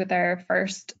 2000s with our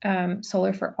first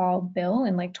Solar for All bill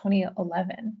in like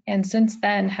 2011. And since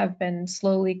then have been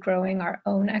slowly growing our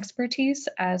own expertise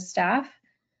as staff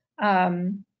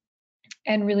and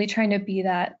really trying to be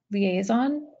that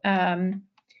liaison. And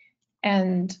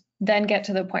then get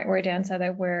to the point where Dan said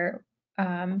that we're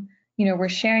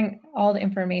sharing all the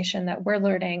information that we're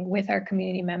learning with our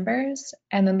community members.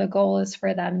 And then the goal is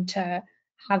for them to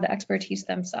have the expertise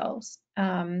themselves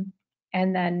and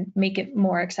then make it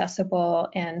more accessible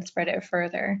and spread it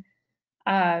further.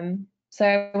 So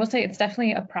I will say it's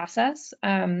definitely a process.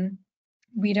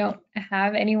 We don't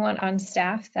have anyone on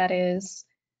staff that is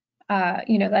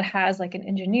that has like an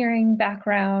engineering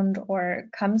background or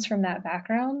comes from that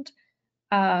background.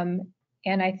 And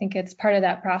I think it's part of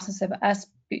that process of us,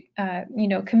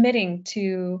 committing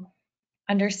to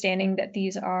understanding that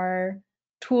these are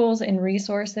tools and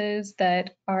resources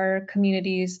that our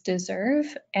communities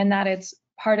deserve, and that it's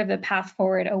part of the path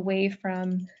forward away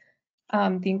from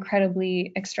the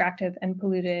incredibly extractive and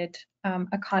polluted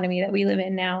economy that we live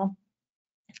in now.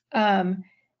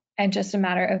 And just a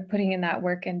matter of putting in that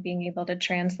work and being able to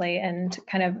translate and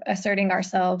kind of asserting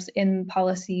ourselves in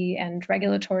policy and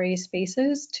regulatory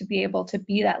spaces to be able to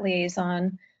be that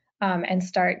liaison and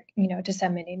start,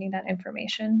 disseminating that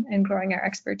information and growing our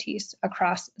expertise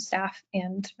across staff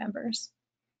and members.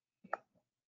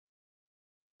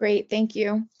 Great, thank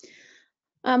you.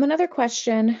 Another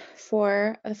question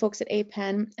for the folks at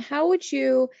APEN. How would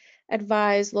you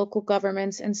advise local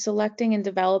governments in selecting and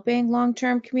developing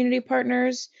long-term community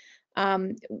partners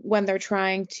when they're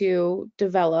trying to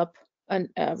develop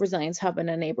a resilience hub in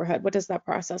a neighborhood? What does that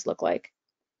process look like?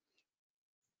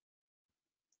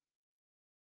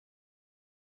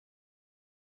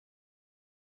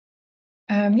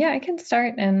 Yeah, I can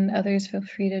start and others feel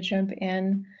free to jump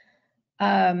in.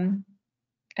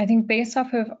 I think based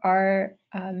off of our,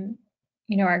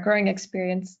 our growing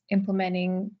experience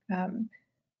implementing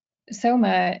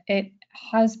SOMA, it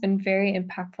has been very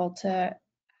impactful to,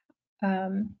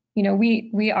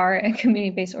 we are a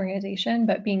community-based organization,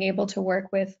 but being able to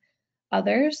work with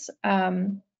others.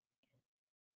 So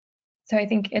I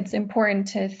think it's important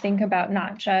to think about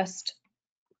not just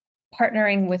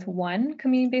partnering with one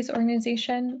community-based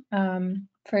organization.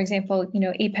 For example,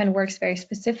 APEN works very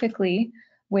specifically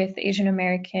with Asian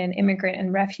American immigrant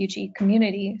and refugee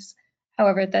communities.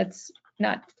 However, that's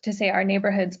not to say our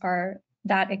neighborhoods are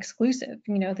that exclusive.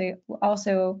 They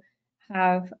also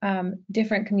have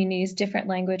different communities, different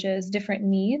languages, different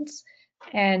needs.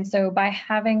 And so by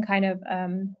having kind of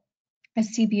a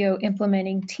CBO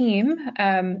implementing team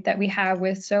that we have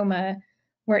with SOMA,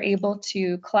 we're able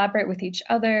to collaborate with each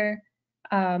other,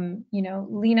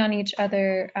 lean on each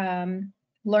other,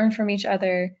 learn from each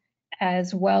other,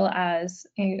 as well as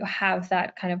have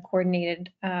that kind of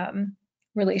coordinated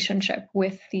relationship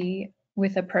with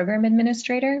a program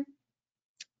administrator.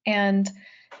 And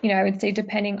I would say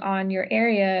depending on your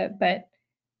area, but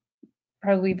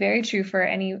probably very true for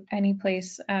any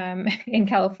place in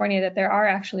California, that there are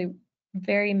actually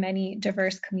very many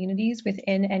diverse communities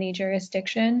within any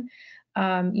jurisdiction,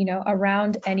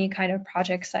 around any kind of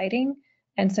project siting.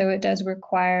 And so it does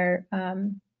require,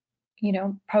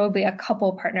 probably a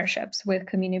couple partnerships with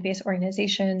community-based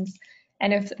organizations.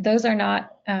 And if those are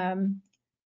not,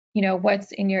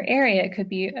 what's in your area, it could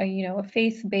be a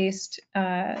faith-based,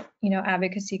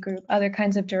 advocacy group, other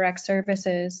kinds of direct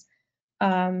services.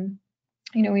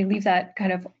 We leave that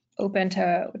kind of open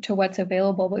to what's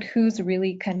available, but who's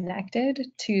really connected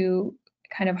to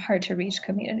kind of hard to reach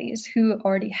communities, who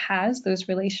already has those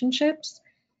relationships.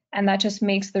 And that just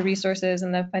makes the resources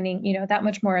and the funding, that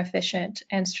much more efficient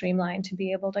and streamlined to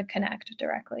be able to connect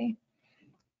directly.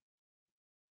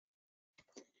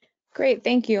 Great,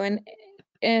 thank you.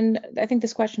 And I think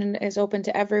this question is open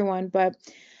to everyone, but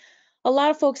a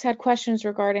lot of folks had questions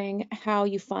regarding how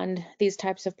you fund these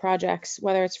types of projects,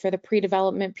 whether it's for the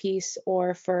pre-development piece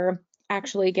or for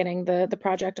actually getting the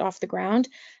project off the ground.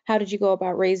 How did you go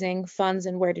about raising funds,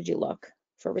 and where did you look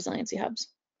for resiliency hubs?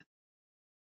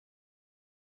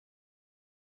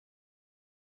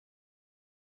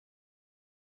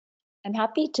 I'm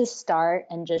happy to start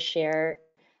and just share.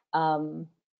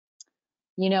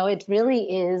 It really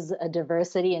is a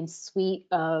diversity and suite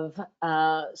of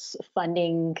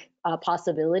funding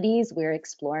possibilities we're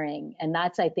exploring. And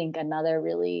that's, I think, another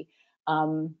really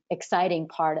exciting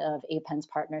part of APEN's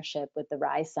partnership with the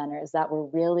RYSE Center, is that we're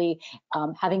really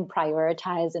having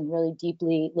prioritized and really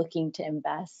deeply looking to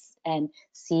invest and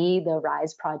see the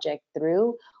RYSE project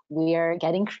through. We are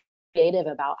getting creative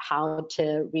about how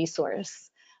to resource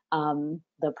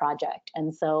the project.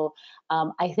 And so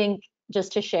I think,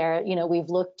 just to share, we've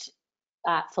looked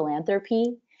at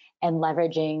philanthropy and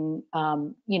leveraging,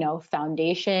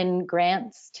 foundation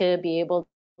grants to be able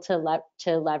to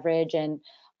leverage and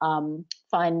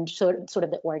fund sort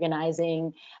of the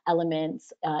organizing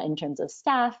elements in terms of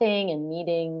staffing and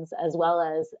meetings, as well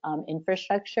as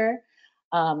infrastructure.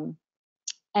 And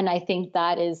I think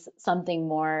that is something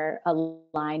more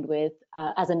aligned with,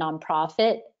 as a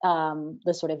nonprofit,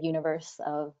 the sort of universe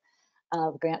of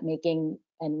grant making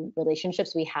and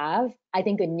relationships we have. I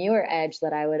think a newer edge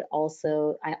that I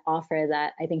offer,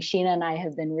 that I think Shina and I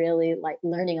have been really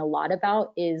learning a lot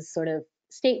about, is sort of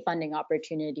state funding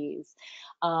opportunities.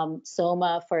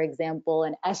 SOMA, for example,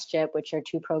 and SGIP, which are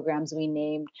two programs we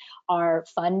named, are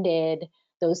funded.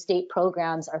 Those state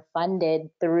programs are funded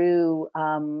through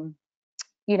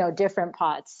different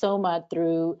pots. SOMA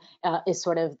through is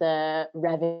sort of the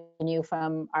revenue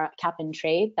from our cap and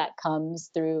trade that comes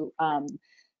through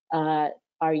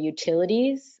our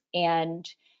utilities, and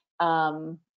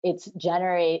will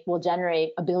generate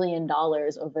 $1 billion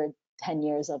over 10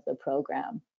 years of the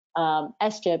program.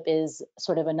 SGIP is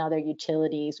sort of another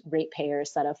utilities ratepayer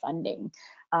set of funding,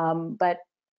 but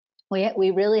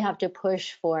we really have to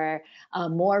push for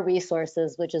more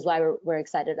resources, which is why we're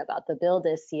excited about the bill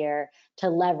this year, to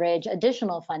leverage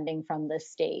additional funding from the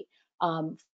state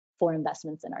for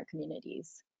investments in our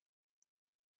communities.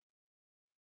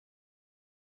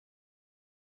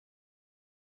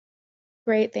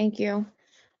 Great, thank you.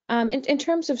 In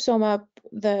terms of SOMA,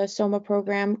 the SOMA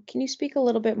program, can you speak a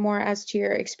little bit more as to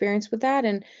your experience with that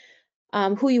and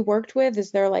who you worked with?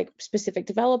 Is there like specific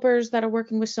developers that are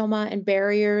working with SOMA, and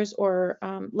barriers or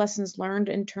lessons learned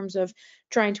in terms of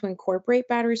trying to incorporate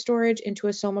battery storage into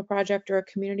a SOMA project or a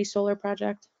community solar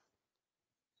project?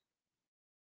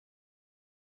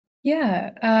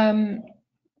 Yeah,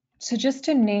 so just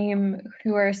to name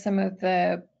who are some of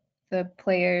the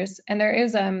players, and there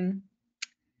is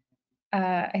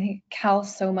I think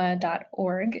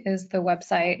calsoma.org is the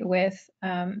website with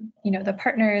the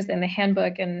partners and the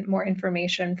handbook and more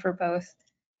information for both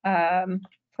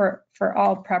for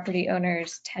all property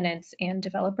owners, tenants, and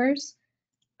developers.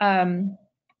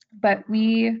 But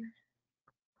we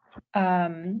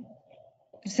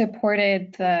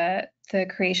supported the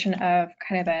creation of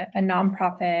kind of a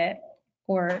nonprofit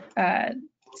or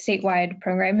statewide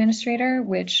program administrator,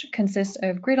 which consists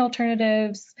of Grid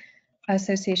Alternatives,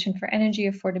 Association for Energy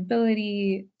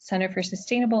Affordability, Center for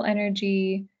Sustainable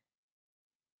Energy,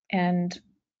 and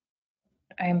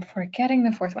I'm forgetting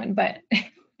the fourth one, but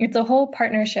it's a whole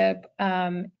partnership.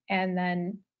 And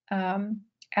then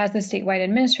as the statewide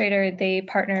administrator, they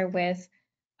partner with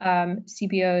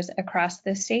CBOs across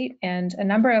the state, and a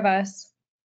number of us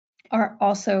are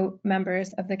also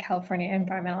members of the California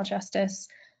Environmental Justice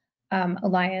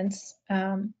Alliance,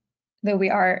 though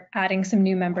we are adding some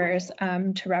new members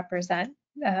to represent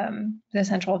the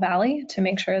Central Valley to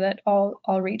make sure that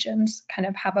all regions kind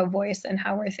of have a voice in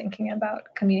how we're thinking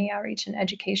about community outreach and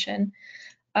education.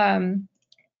 I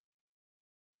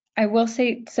will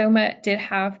say SOMA did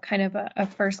have kind of a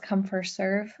first come, first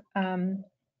serve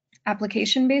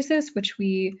application basis, which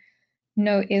we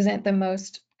know isn't the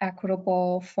most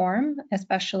equitable form,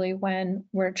 especially when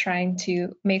we're trying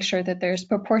to make sure that there's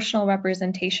proportional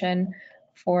representation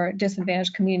for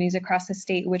disadvantaged communities across the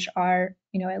state, which are,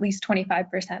 at least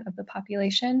 25% of the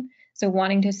population. So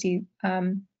wanting to see,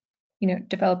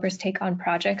 developers take on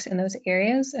projects in those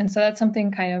areas. And so that's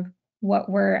something kind of what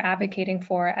we're advocating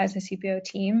for as a CBO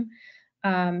team,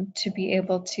 to be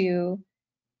able to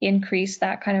increase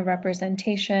that kind of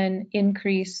representation,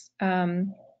 increase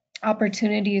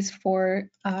opportunities for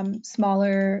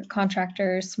smaller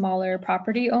contractors, smaller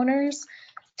property owners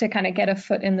to kind of get a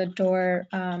foot in the door,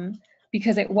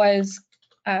 because it was,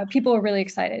 people were really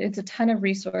excited. It's a ton of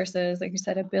resources, like you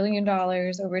said, $1 billion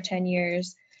over 10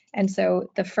 years. And so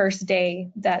the first day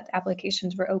that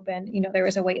applications were open, there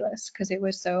was a wait list because it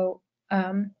was so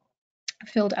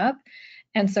filled up.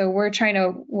 And so we're trying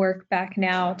to work back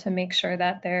now to make sure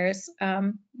that there's,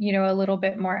 a little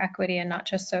bit more equity and not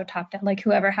just so top down, like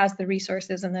whoever has the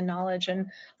resources and the knowledge and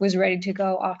was ready to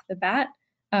go off the bat,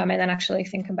 and then actually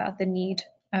think about the need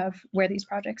of where these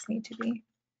projects need to be.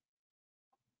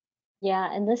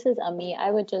 Yeah, and this is Amee. I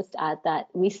would just add that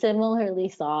we similarly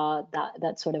saw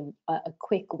that sort of a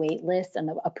quick wait list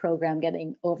and a program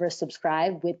getting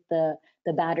oversubscribed with the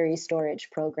battery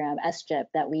storage program, SGIP,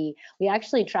 that we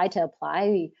actually tried to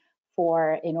apply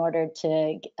for in order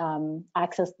to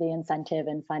access the incentive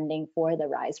and funding for the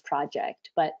RYSE project.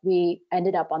 But we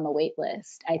ended up on the wait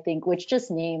list, I think, which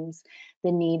just names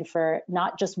the need for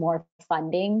not just more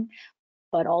funding,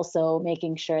 but also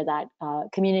making sure that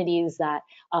communities that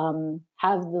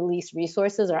have the least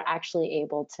resources are actually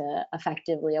able to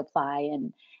effectively apply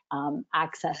and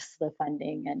access the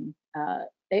funding and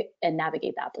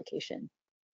navigate the application.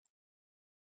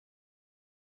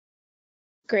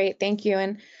 Great, thank you.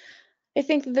 And I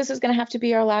think that this is going to have to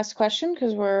be our last question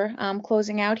because we're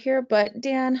closing out here. But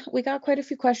Dan, we got quite a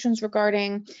few questions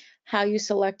regarding how you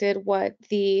selected what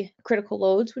the critical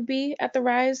loads would be at the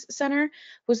RYSE Center.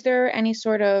 Was there any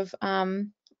sort of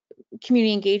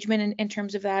community engagement in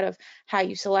terms of that, of how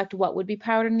you select what would be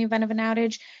powered in the event of an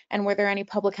outage? And were there any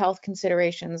public health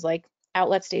considerations like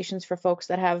outlet stations for folks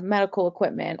that have medical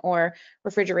equipment or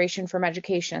refrigeration for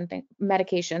medication,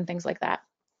 things like that.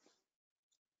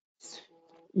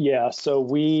 Yeah, so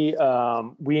we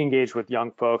engaged with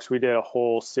young folks. We did a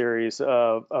whole series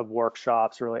of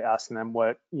workshops, really asking them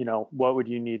what would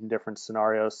you need in different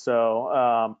scenarios.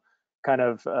 So kind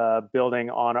of building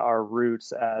on our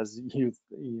roots as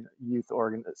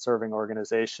serving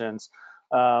organizations.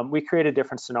 We created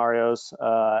different scenarios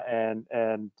and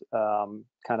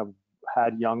kind of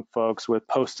had young folks with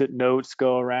post-it notes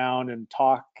go around and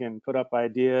talk and put up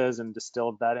ideas and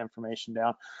distilled that information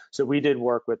down. So we did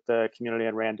work with the community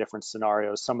and ran different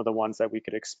scenarios, some of the ones that we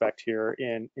could expect here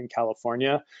in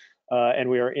California. And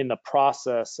we are in the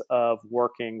process of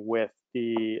working with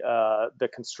the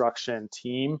construction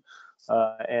team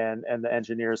and the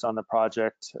engineers on the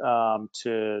project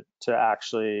to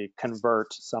actually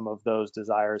convert some of those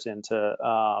desires into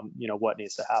what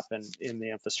needs to happen in the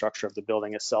infrastructure of the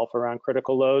building itself around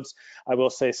critical loads. I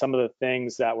will say some of the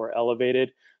things that were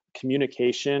elevated.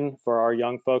 Communication for our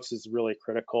young folks is really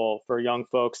critical. For young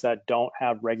folks that don't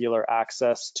have regular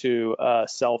access to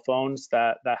cell phones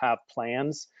that have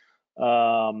plans,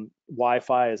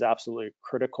 Wi-Fi is absolutely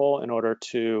critical in order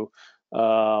to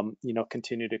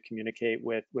continue to communicate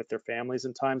with their families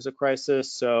in times of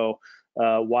crisis. So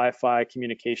Wi-Fi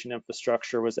communication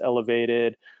infrastructure was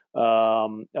elevated.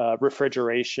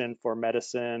 Refrigeration for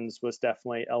medicines was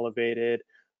definitely elevated.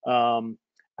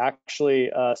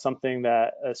 Actually, something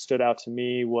that stood out to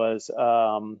me was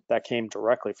that came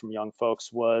directly from young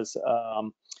folks was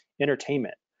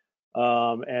entertainment,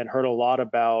 and heard a lot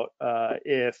about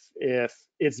if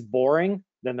it's boring,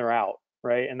 then they're out,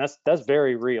 right? And that's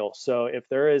very real. So if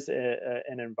there is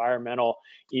an environmental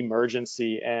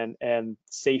emergency and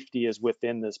safety is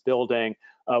within this building,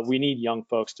 we need young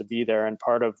folks to be there. And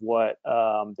part of what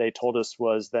they told us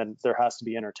was then there has to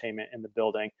be entertainment in the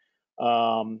building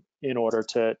in order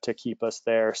to keep us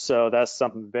there. So that's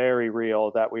something very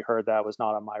real that we heard that was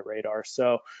not on my radar.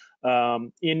 So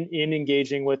in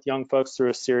engaging with young folks through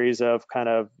a series of kind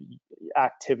of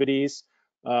activities,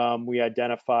 we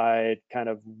identified kind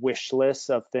of wish lists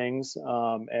of things,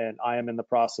 and I am in the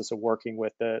process of working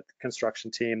with the construction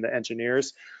team, the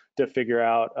engineers, to figure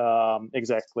out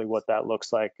exactly what that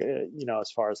looks like,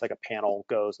 as far as like a panel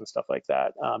goes and stuff like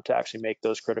that, to actually make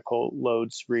those critical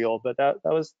loads real. But that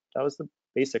was the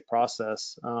basic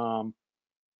process.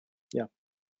 Yeah.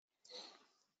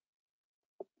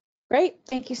 Great,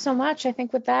 thank you so much. I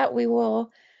think with that, we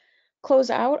will close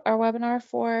out our webinar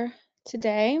for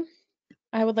today.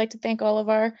 I would like to thank all of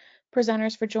our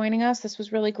presenters for joining us. This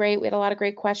was really great. We had a lot of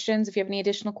great questions. If you have any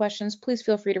additional questions, please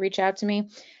feel free to reach out to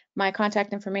me. My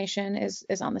contact information is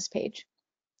on this page.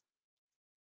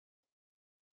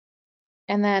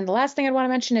 And then the last thing I'd want to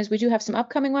mention is we do have some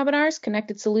upcoming webinars,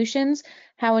 Connected Solutions,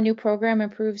 how a new program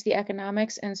improves the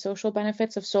economics and social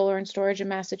benefits of solar and storage in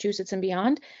Massachusetts and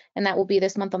beyond. And that will be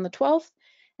this month on the 12th.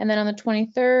 And then on the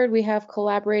 23rd, we have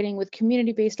collaborating with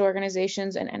community-based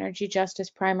organizations and energy justice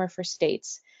primer for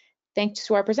states. Thanks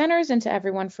to our presenters and to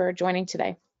everyone for joining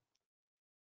today.